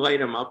him. Did you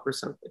light him up or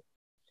something?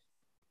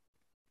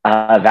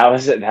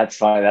 That's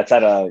funny. That's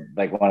at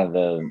one of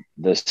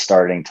the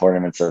starting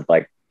tournaments of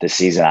the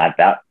season.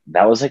 That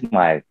was that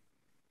might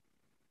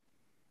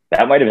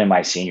have been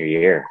my senior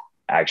year,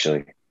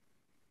 actually.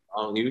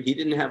 Oh, he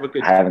didn't have a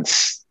good. I'm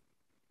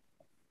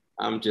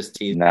just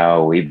teasing.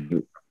 No, I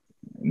think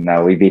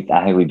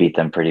we beat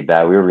them pretty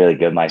bad. We were really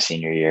good my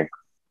senior year.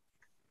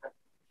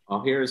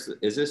 Oh,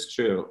 is this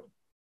true?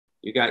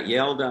 You got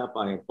yelled at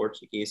by a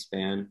Portuguese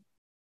fan,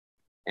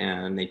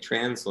 and they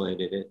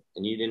translated it,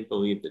 and you didn't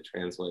believe the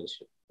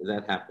translation. Did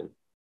that happen?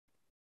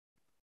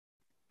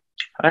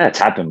 That's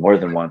happened more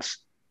than once.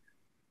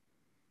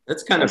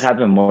 That's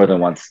happened more than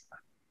once.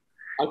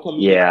 How come?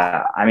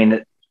 Yeah, I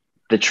mean,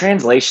 the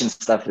translation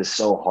stuff is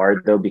so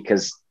hard though,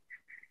 because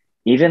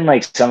even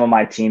some of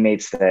my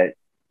teammates that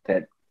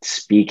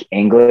speak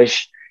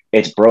English,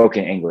 it's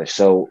broken English.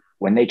 So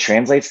when they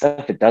translate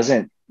stuff, it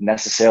doesn't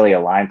necessarily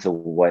align to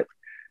what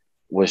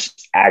was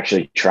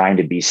actually trying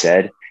to be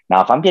said.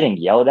 Now, if I'm getting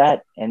yelled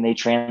at and they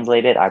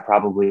translate it, I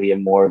probably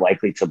am more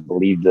likely to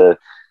believe the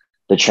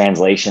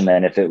translation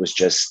than if it was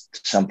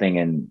just something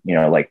in,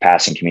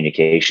 passing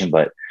communication.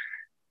 But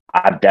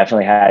I've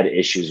definitely had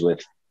issues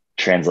with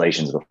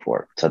translations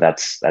before. So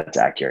that's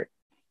accurate.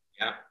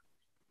 Yeah.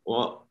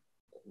 Well,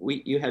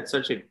 you had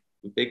such a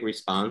big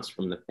response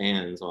from the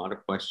fans. A lot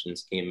of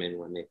questions came in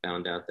when they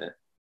found out that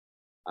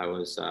I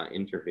was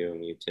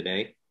interviewing you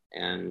today.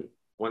 And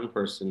one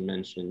person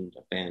mentioned,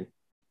 a fan,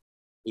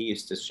 he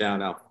used to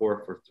shout out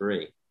 4 for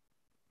 3.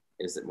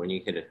 Is that when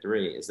you hit a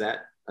 3? Is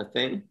that a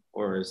thing,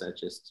 or is that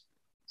just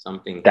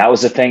something? That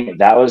was a thing.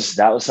 That was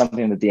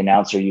something that the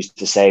announcer used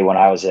to say when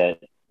I was at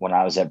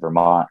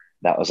Vermont.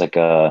 That was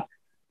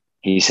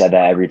he said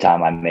that every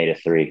time I made a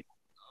 3. Okay.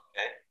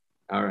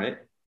 All right.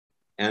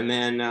 And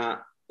then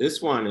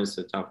this one is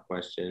a tough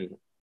question.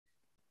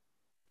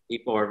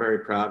 People are very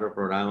proud of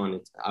Rhode Island.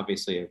 It's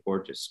obviously a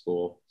gorgeous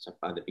school. It's up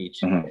by the beach.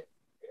 Mm-hmm. I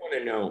want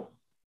to know,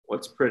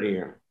 what's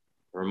prettier,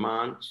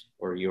 Vermont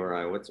or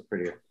URI? What's a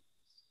prettier?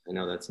 I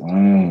know that's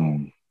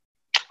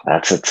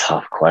that's a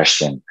tough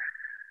question.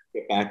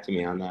 Get back to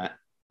me on that.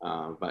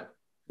 But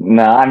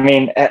no, I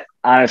mean,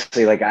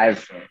 honestly, I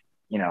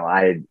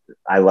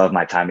love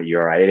my time at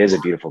URI. It is a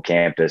beautiful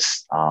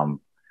campus.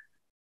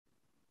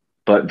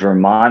 But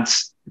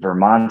Vermont's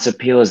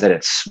appeal is that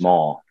it's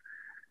small.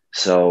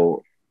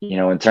 So,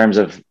 in terms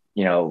of,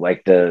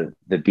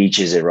 the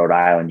beaches at Rhode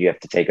Island, you have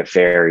to take a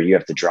ferry, you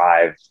have to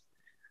drive,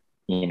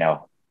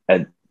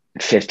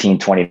 15,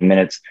 20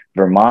 minutes.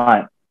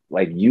 Vermont,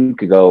 like you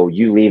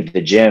leave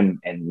the gym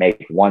and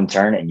make one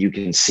turn and you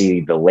can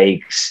see the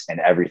lakes and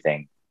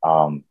everything.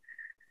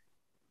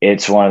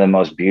 It's one of the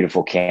most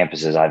beautiful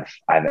campuses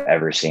I've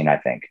ever seen, I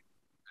think.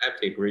 I have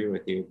to agree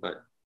with you,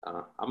 but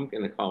I'm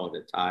going to call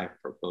it a tie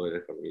for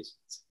political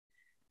reasons.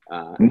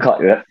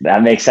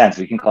 That makes sense.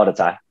 We can call it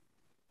a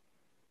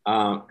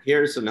tie.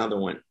 Here's another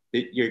one.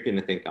 You're going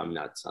to think I'm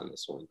nuts on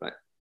this one, but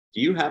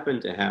do you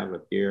happen to have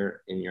a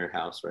beer in your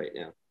house right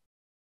now,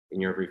 in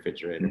your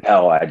refrigerator?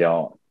 No, I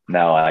don't.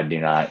 No, I do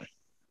not.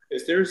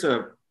 Is there's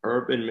a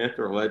urban myth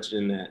or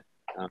legend that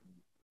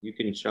you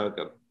can chug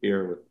a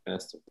beer with the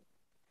best of them?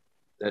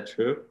 Is that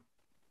true?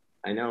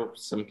 I know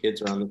some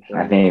kids are on the show.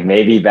 I mean,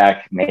 maybe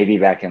back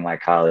in my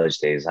college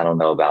days. I don't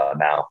know about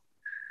now.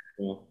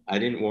 Well, I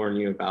didn't warn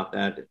you about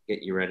that to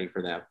get you ready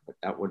for that, but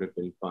that would have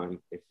been fun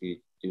if you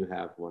do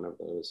have one of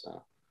those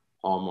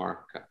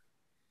hallmark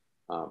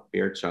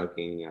beer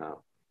chugging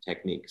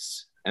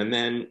techniques. And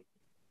then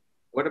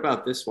what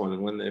about this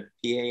one? When the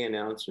PA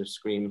announcer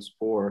screams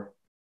 "4,"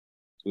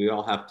 do we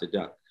all have to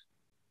duck?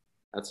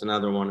 That's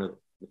another one of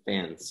the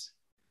fans.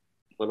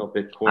 A little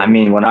bit corny. I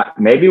mean, when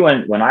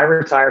I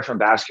retired from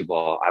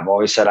basketball, I've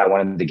always said I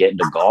wanted to get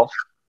into golf.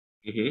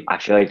 Mm-hmm. I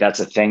feel like that's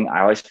a thing.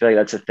 I always feel like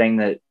that's a thing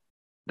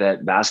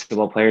that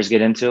basketball players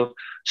get into.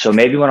 So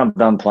maybe when I'm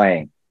done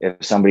playing,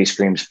 if somebody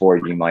screams "4,"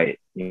 you might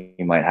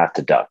have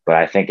to duck. But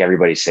I think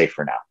everybody's safe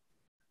for now.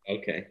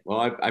 Okay. Well,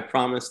 I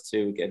promised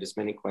to get as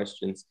many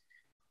questions,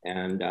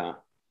 and going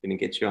to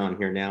get you on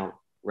here now,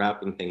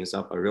 wrapping things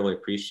up. I really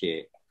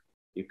appreciate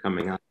you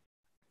coming on.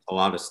 A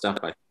lot of stuff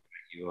I think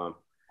you.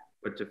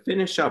 But to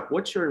finish up,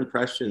 what's your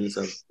impressions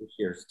of this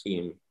year's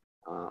team,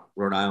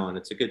 Rhode Island?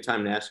 It's a good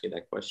time to ask you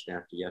that question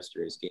after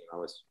yesterday's game.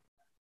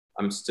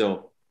 I'm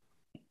still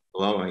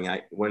blowing.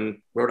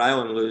 When Rhode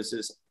Island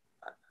loses,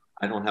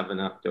 I don't have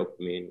enough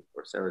dopamine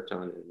or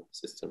serotonin in my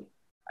system.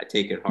 I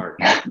take it hard.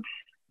 I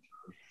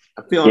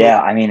feel. Yeah,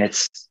 I mean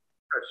it's.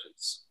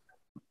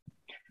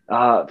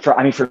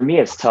 For me,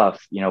 it's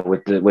tough. You know,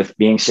 with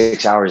being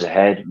 6 hours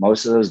ahead,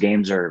 most of those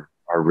games are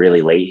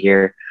really late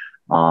here.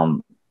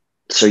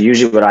 So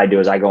usually what I do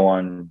is I go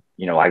on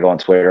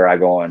Twitter, I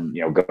go on,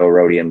 Go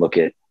Roadie and look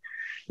at,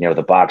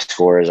 the box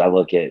scores. I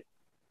look at,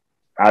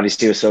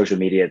 obviously with social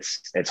media,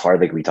 it's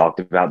hard, like we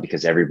talked about,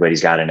 because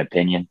everybody's got an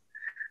opinion.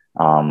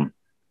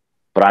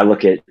 But I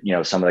look at,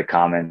 some of the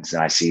comments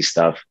and I see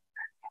stuff,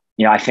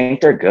 I think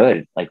they're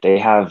good. Like they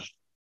have,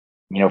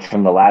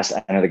 from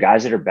the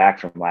guys that are back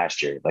from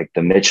last year, like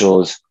the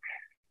Mitchells,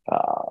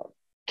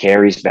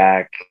 Carey's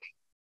back,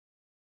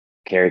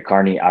 Carey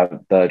Carney,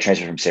 the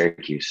transfer from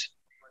Syracuse.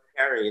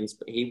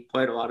 He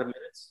played a lot of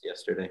minutes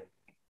yesterday.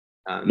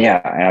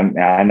 Yeah, and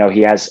I know he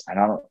has. I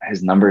don't.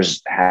 His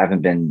numbers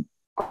haven't been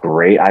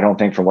great, I don't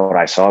think, from what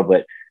I saw.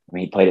 But I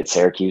mean, he played at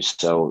Syracuse,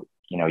 so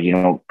you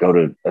don't go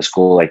to a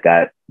school like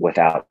that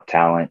without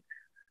talent.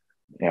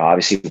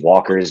 Obviously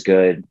Walker is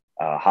good.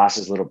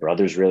 Haas's little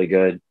brother's really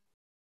good.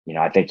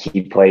 I think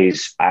he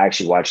plays. I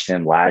actually watched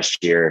him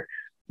last year.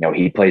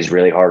 He plays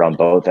really hard on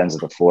both ends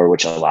of the floor,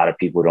 which a lot of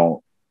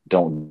people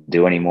don't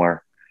do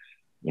anymore.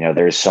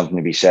 There's something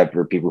to be said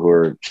for people who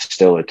are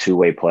still a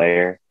two-way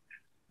player.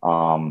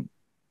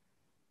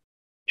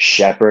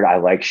 Shepard, I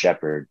like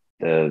Shepard,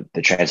 the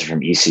transfer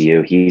from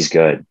ECU. He's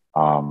good.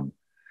 I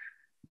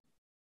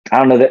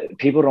don't know that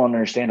people don't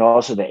understand.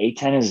 Also, the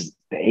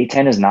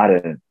A10 is not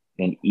an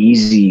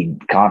easy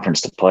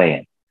conference to play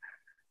in.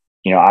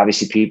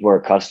 Obviously people are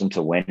accustomed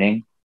to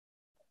winning,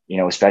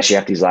 especially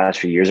after these last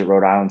few years at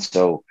Rhode Island.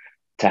 So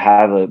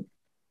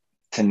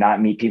to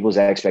not meet people's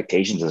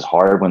expectations is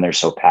hard when they're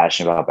so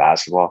passionate about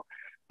basketball.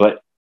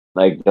 But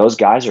like those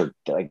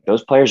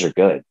those players are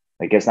good.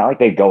 Like it's not like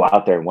they go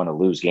out there and want to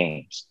lose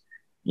games.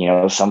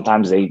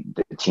 Sometimes the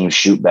teams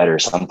shoot better.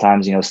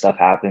 Sometimes, stuff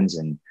happens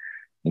and,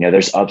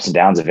 there's ups and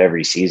downs of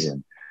every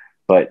season.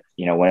 But,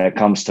 when it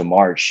comes to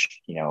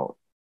March,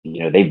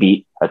 they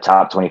beat a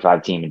top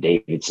 25 team in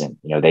Davidson.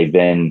 They've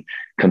been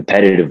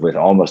competitive with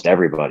almost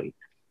everybody.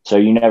 So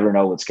you never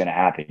know what's going to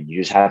happen. You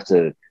just have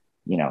to,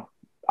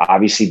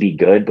 obviously be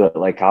good, but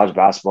like college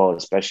basketball,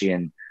 especially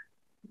in,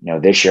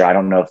 this year, I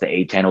don't know if the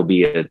A10 will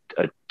be a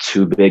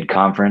too big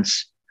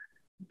conference.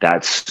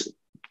 That's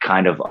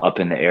kind of up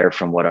in the air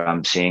from what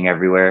I'm seeing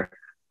everywhere.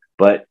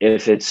 But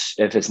if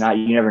it's not,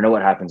 you never know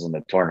what happens in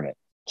the tournament.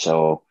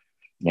 So,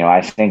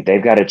 I think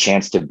they've got a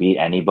chance to beat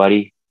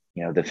anybody.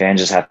 The fans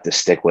just have to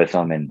stick with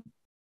them. And,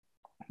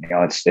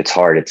 it's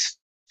hard.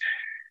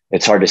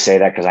 It's hard to say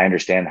that because I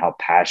understand how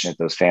passionate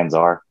those fans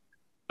are.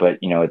 But,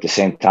 at the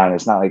same time,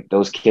 it's not like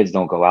those kids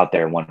don't go out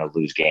there and want to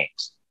lose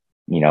games.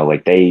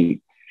 Like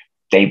they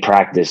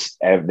practice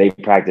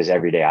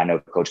every day. I know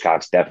Coach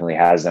Cox definitely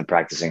has them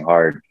practicing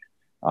hard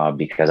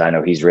because I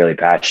know he's really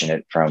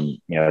passionate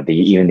from,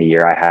 even the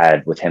year I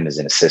had with him as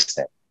an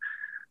assistant.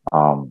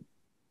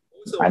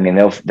 I mean,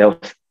 they'll,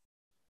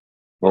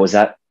 what was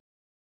that?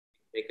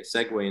 Make a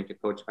segue into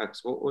Coach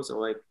Cox. What was it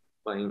like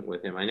playing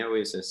with him? I know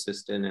he's an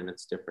assistant and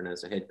it's different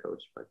as a head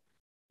coach, but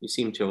you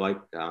seem to like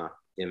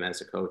him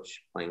as a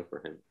coach playing for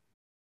him.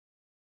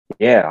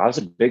 Yeah, I was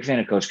a big fan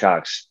of Coach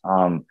Cox.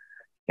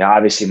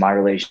 Obviously my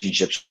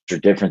relationships are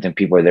different than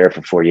people who are there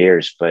for 4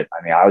 years, but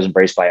I mean, I was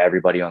embraced by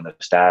everybody on the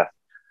staff.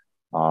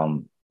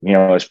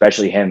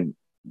 Especially him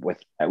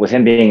with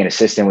him being an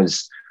assistant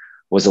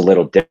was a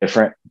little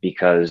different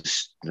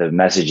because the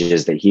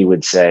messages that he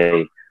would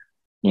say,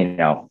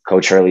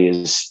 Coach Hurley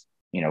is,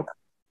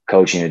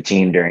 coaching the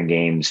team during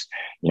games.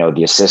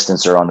 The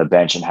assistants are on the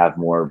bench and have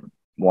more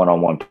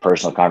one-on-one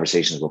personal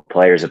conversations with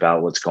players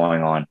about what's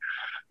going on.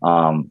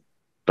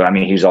 But I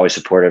mean, he was always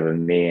supportive of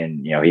me,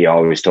 and he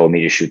always told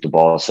me to shoot the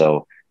ball.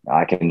 So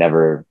I can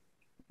never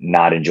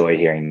not enjoy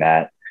hearing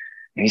that.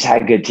 And he's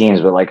had good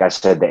teams, but like I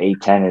said, the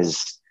A-10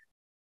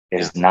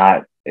 is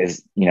not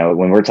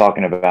when we're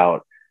talking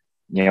about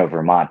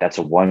Vermont, that's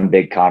a one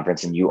big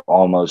conference, and you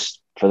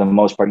almost, for the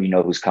most part,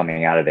 who's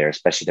coming out of there,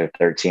 especially they're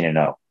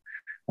 13-0,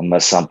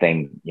 unless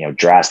something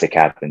drastic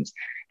happens.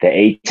 The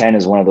A-10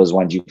 is one of those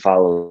ones you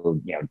follow,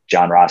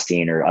 John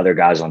Rothstein or other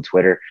guys on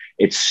Twitter.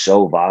 It's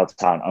so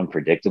volatile and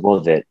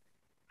unpredictable that,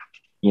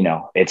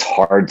 it's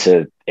hard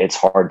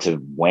to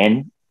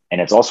win.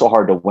 And it's also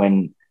hard to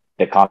win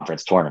the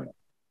conference tournament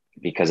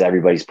because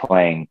everybody's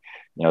playing,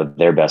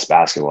 their best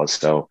basketball.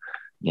 So,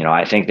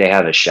 I think they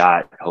have a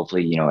shot.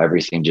 Hopefully,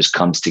 everything just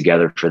comes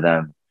together for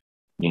them,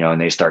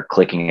 and they start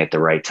clicking at the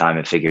right time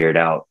and figure it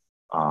out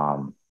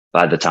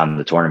by the time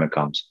the tournament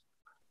comes.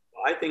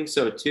 I think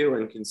so too,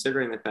 and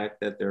considering the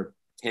fact that they're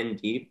 10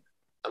 deep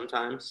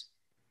sometimes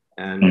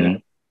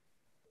and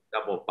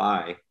double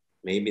bye,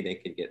 maybe they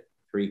could get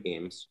 3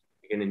 games.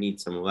 You're going to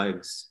need some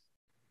legs.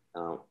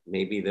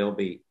 Maybe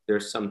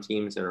there's some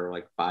teams that are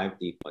like 5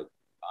 deep, like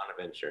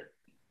Bonaventure.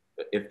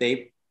 But if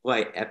they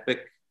play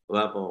epic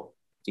level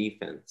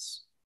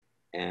defense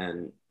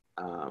and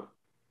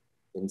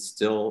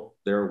instill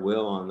their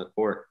will on the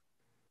court,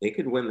 they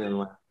could win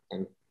the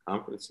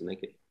conference, and they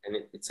could. And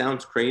it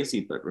sounds crazy,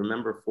 but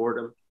remember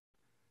Fordham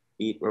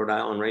beat Rhode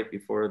Island right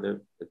before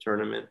the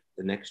tournament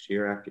the next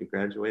year after you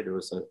graduated. It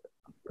was a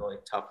really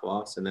tough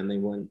loss, and then they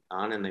went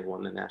on and they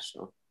won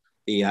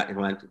the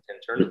Atlantic 10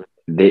 tournament.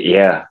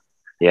 Yeah,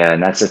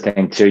 and that's the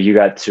thing too. You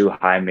got 2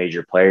 high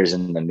major players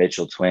in the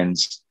Mitchell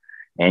twins,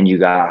 and you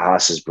got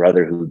Haas's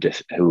brother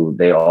who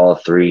they all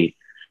 3,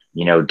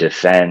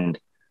 defend.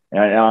 And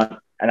I'm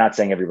not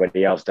saying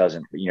everybody else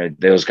doesn't, but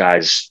those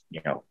guys,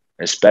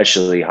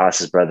 especially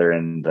Haas's brother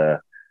and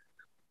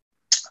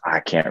I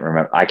can't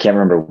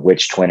remember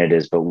which twin it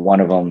is, but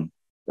one of them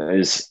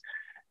is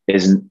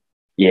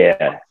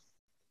yeah.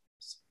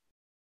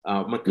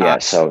 Makai. Yeah.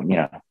 So,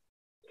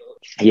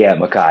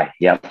 Makai.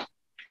 Yep.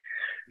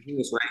 He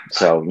was ranked.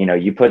 So,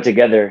 you put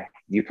together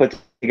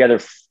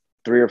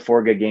 3 or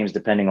 4 good games,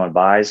 depending on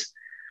buys,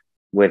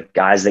 with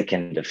guys that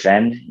can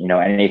defend,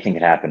 anything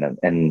can happen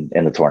in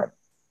the tournament.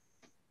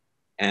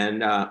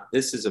 And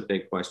this is a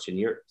big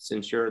question.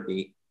 Since you're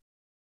the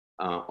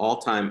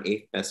all-time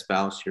 8th best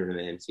foul shooter in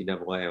the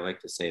NCAA, I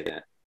like to say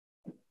that.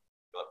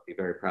 I'll be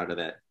very proud of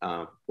that.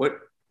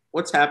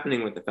 What's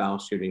happening with the foul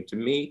shooting? To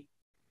me,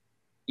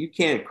 you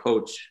can't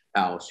coach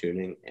foul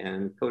shooting,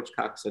 and Coach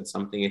Cox said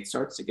something. It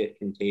starts to get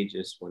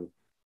contagious when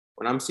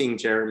I'm seeing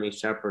Jeremy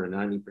Shepard, a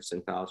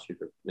 90% foul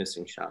shooter,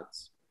 missing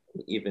shots.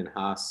 Even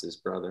Haas, his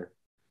brother,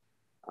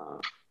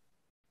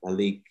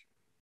 Malik.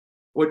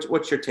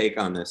 What's your take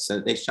on this?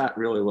 They shot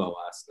really well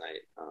last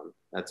night.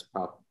 That's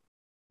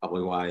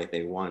probably why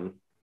they won,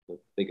 the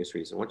biggest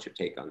reason. What's your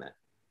take on that?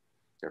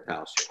 Their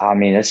foul shooting. I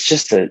mean, it's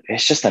just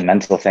a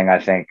mental thing, I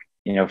think.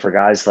 For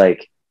guys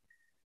like,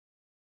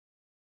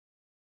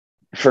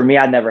 for me,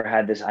 I never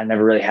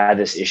really had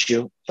this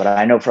issue, but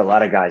I know for a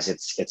lot of guys,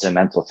 it's a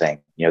mental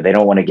thing. They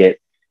don't want to get,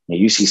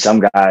 you see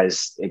some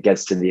guys, it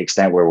gets to the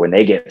extent where when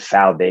they get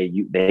fouled, they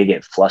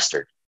get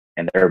flustered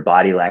and their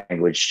body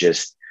language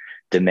just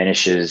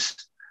diminishes.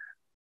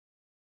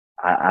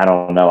 I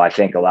don't know. I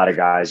think a lot of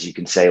guys, you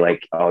can say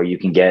like, oh, you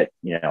can get,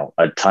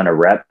 a ton of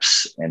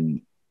reps,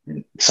 and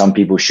some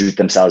people shoot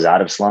themselves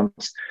out of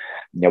slumps,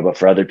 but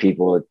for other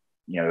people,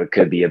 it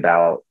could be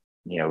about,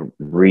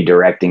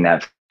 redirecting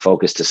that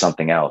focus to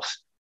something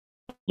else.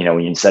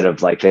 Instead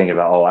of like thinking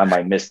about, oh, I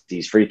might miss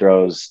these free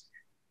throws,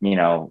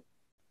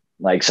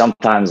 like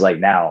sometimes like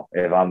now,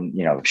 if I'm,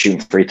 shooting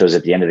free throws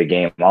at the end of the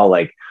game, I'll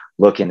like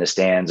look in the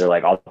stands, or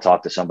like I'll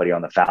talk to somebody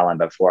on the foul line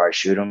before I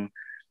shoot them.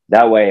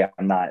 That way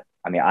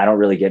I don't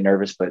really get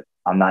nervous, but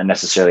I'm not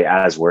necessarily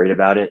as worried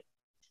about it.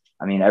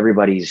 I mean,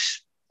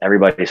 everybody's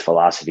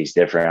philosophy is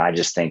different. I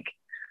just think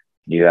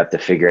you have to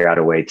figure out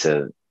a way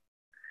to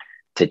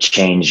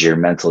change your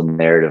mental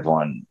narrative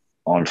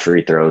on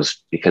free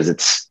throws, because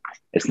it's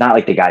not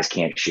like the guys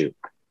can't shoot.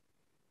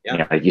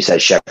 Yeah. Like you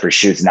said, Shepard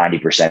shoots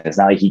 90%. It's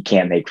not like he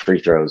can't make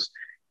free throws,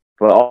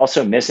 but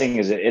also missing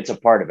it's a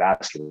part of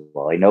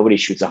basketball. Like nobody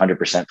shoots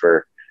 100%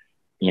 for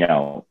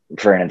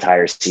an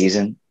entire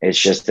season. It's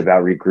just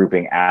about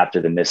regrouping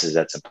after the misses.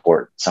 That's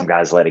important. Some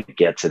guys let it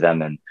get to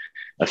them and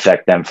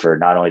affect them for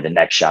not only the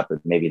next shot, but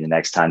maybe the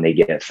next time they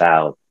get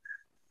fouled.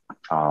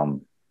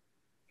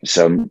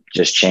 So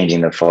just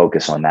changing the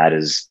focus on that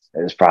is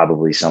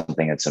probably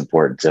something that's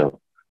important too.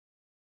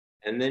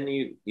 And then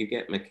you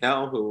get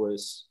Mikkel, who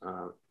was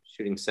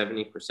shooting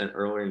 70%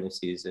 earlier in the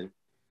season.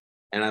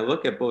 And I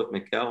look at both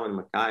Mikkel and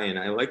Mackay, and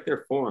I like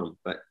their form,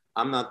 but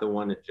I'm not the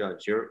one to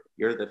judge. You're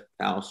the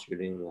foul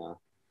shooting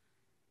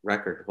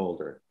record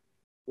holder.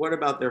 What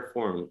about their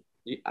form?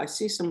 I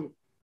see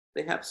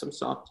they have some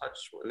soft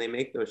touch when they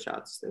make those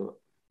shots.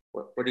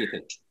 What do you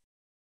think?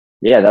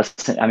 Yeah,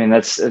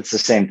 it's the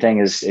same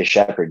thing as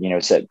Shepherd. You know,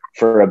 so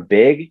for a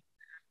big,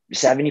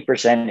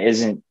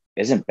 70%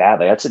 isn't bad.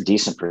 Like that's a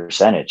decent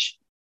percentage.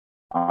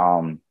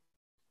 And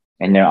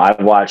you know,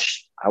 I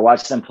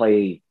watched them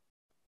play.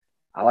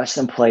 I watched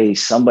them play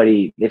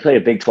somebody. They played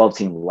a Big 12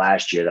 team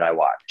last year that I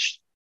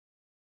watched.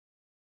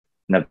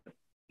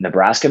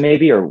 Nebraska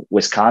maybe, or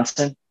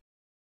Wisconsin.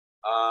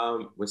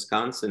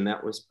 Wisconsin.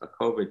 That was a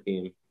COVID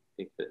game. I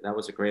think that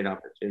was a great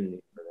opportunity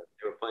for them.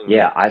 They were playing.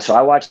 Yeah,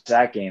 I watched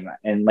that game,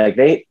 and like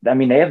they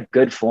have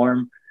good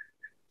form.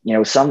 You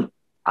know,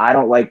 I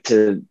don't like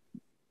to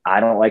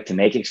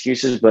make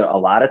excuses, but a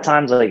lot of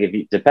times, like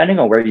depending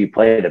on where you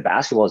play, the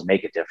basketballs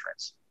make a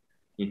difference.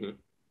 Mm-hmm.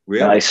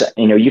 Really?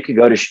 You know, you could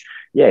go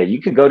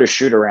to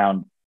shoot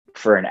around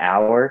for an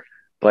hour,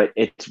 but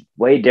it's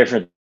way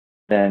different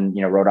than,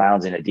 you know, Rhode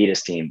Island's an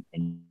Adidas team,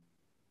 and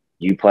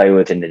you play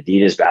with an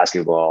Adidas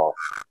basketball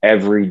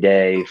every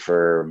day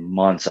for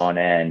months on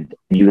end.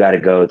 You got to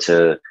go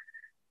to,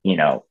 you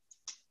know,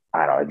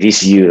 I don't know,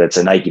 VCU, that's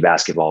a Nike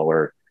basketball,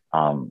 where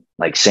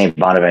like St.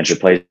 Bonaventure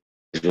plays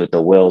with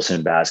the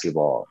Wilson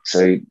basketball.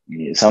 So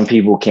some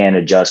people can't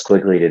adjust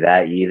quickly to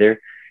that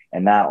either.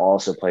 And that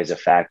also plays a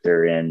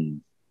factor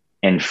in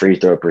free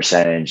throw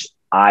percentage,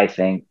 I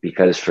think,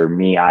 because for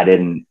me, I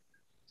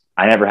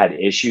never had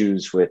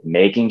issues with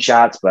making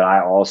shots, but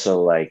I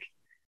also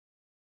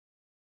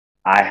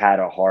I had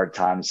a hard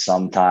time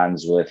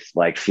sometimes with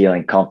like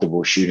feeling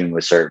comfortable shooting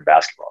with certain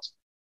basketballs.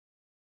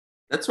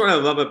 That's what I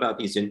love about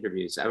these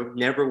interviews. I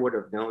never would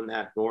have known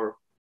that, nor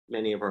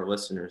many of our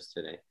listeners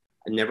today.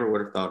 I never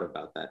would have thought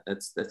about that.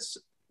 That's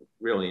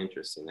really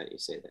interesting that you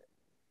say that.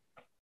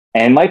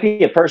 And it might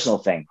be a personal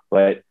thing,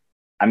 but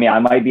I mean, I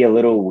might be a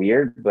little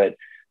weird, but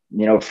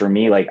you know, for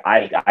me, like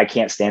I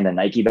can't stand the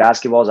Nike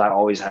basketballs. I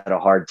always had a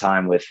hard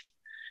time with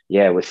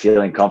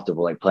feeling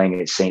comfortable, like playing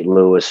at St.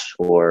 Louis,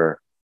 or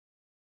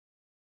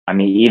I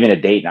mean, even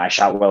at Dayton. I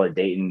shot well at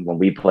Dayton when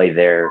we played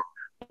there,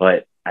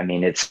 but I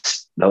mean,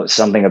 it's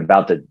something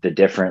about the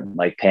different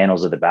like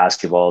panels of the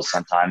basketballs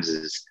sometimes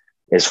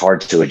is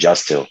hard to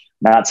adjust to.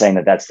 Not saying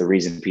that that's the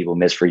reason people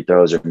miss free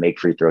throws or make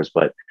free throws,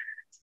 but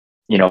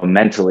you know,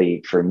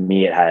 mentally for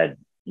me, it had,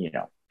 you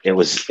know, it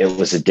was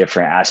a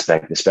different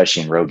aspect,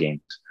 especially in road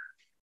games.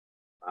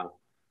 Wow.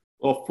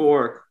 Well,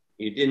 Four,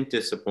 you didn't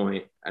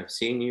disappoint. I've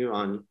seen you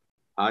on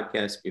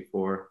podcasts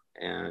before,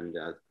 and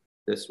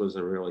this was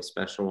a really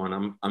special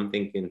one. I'm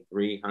thinking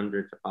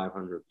 300 to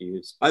 500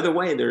 views. By the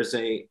way, there's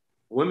a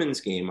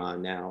women's game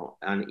on now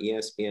on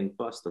ESPN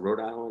Plus. The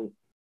Rhode Island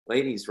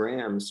Ladies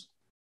Rams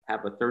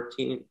have are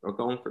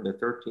going for the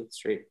 13th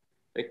straight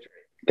victory.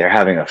 They're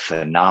having a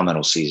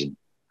phenomenal season.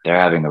 They're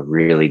having a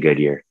really good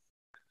year.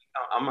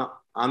 I'm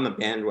on the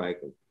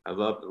bandwagon. I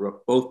love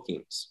both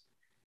teams.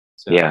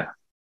 So, yeah.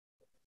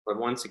 But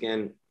once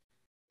again,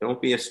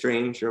 don't be a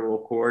stranger.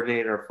 We'll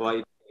coordinate our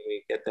flight.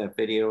 We get that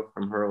video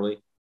from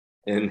Hurley.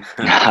 And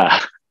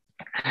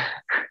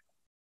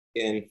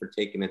again, for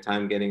taking the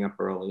time getting up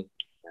early.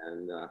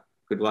 And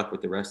good luck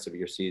with the rest of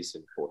your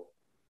season.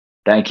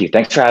 Thank you.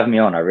 Thanks for having me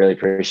on. I really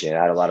appreciate it.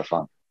 I had a lot of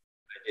fun.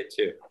 I did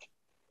too.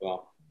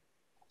 Well,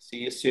 see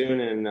you soon,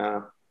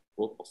 and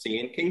we'll see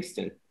you in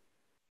Kingston.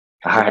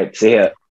 All right. See ya.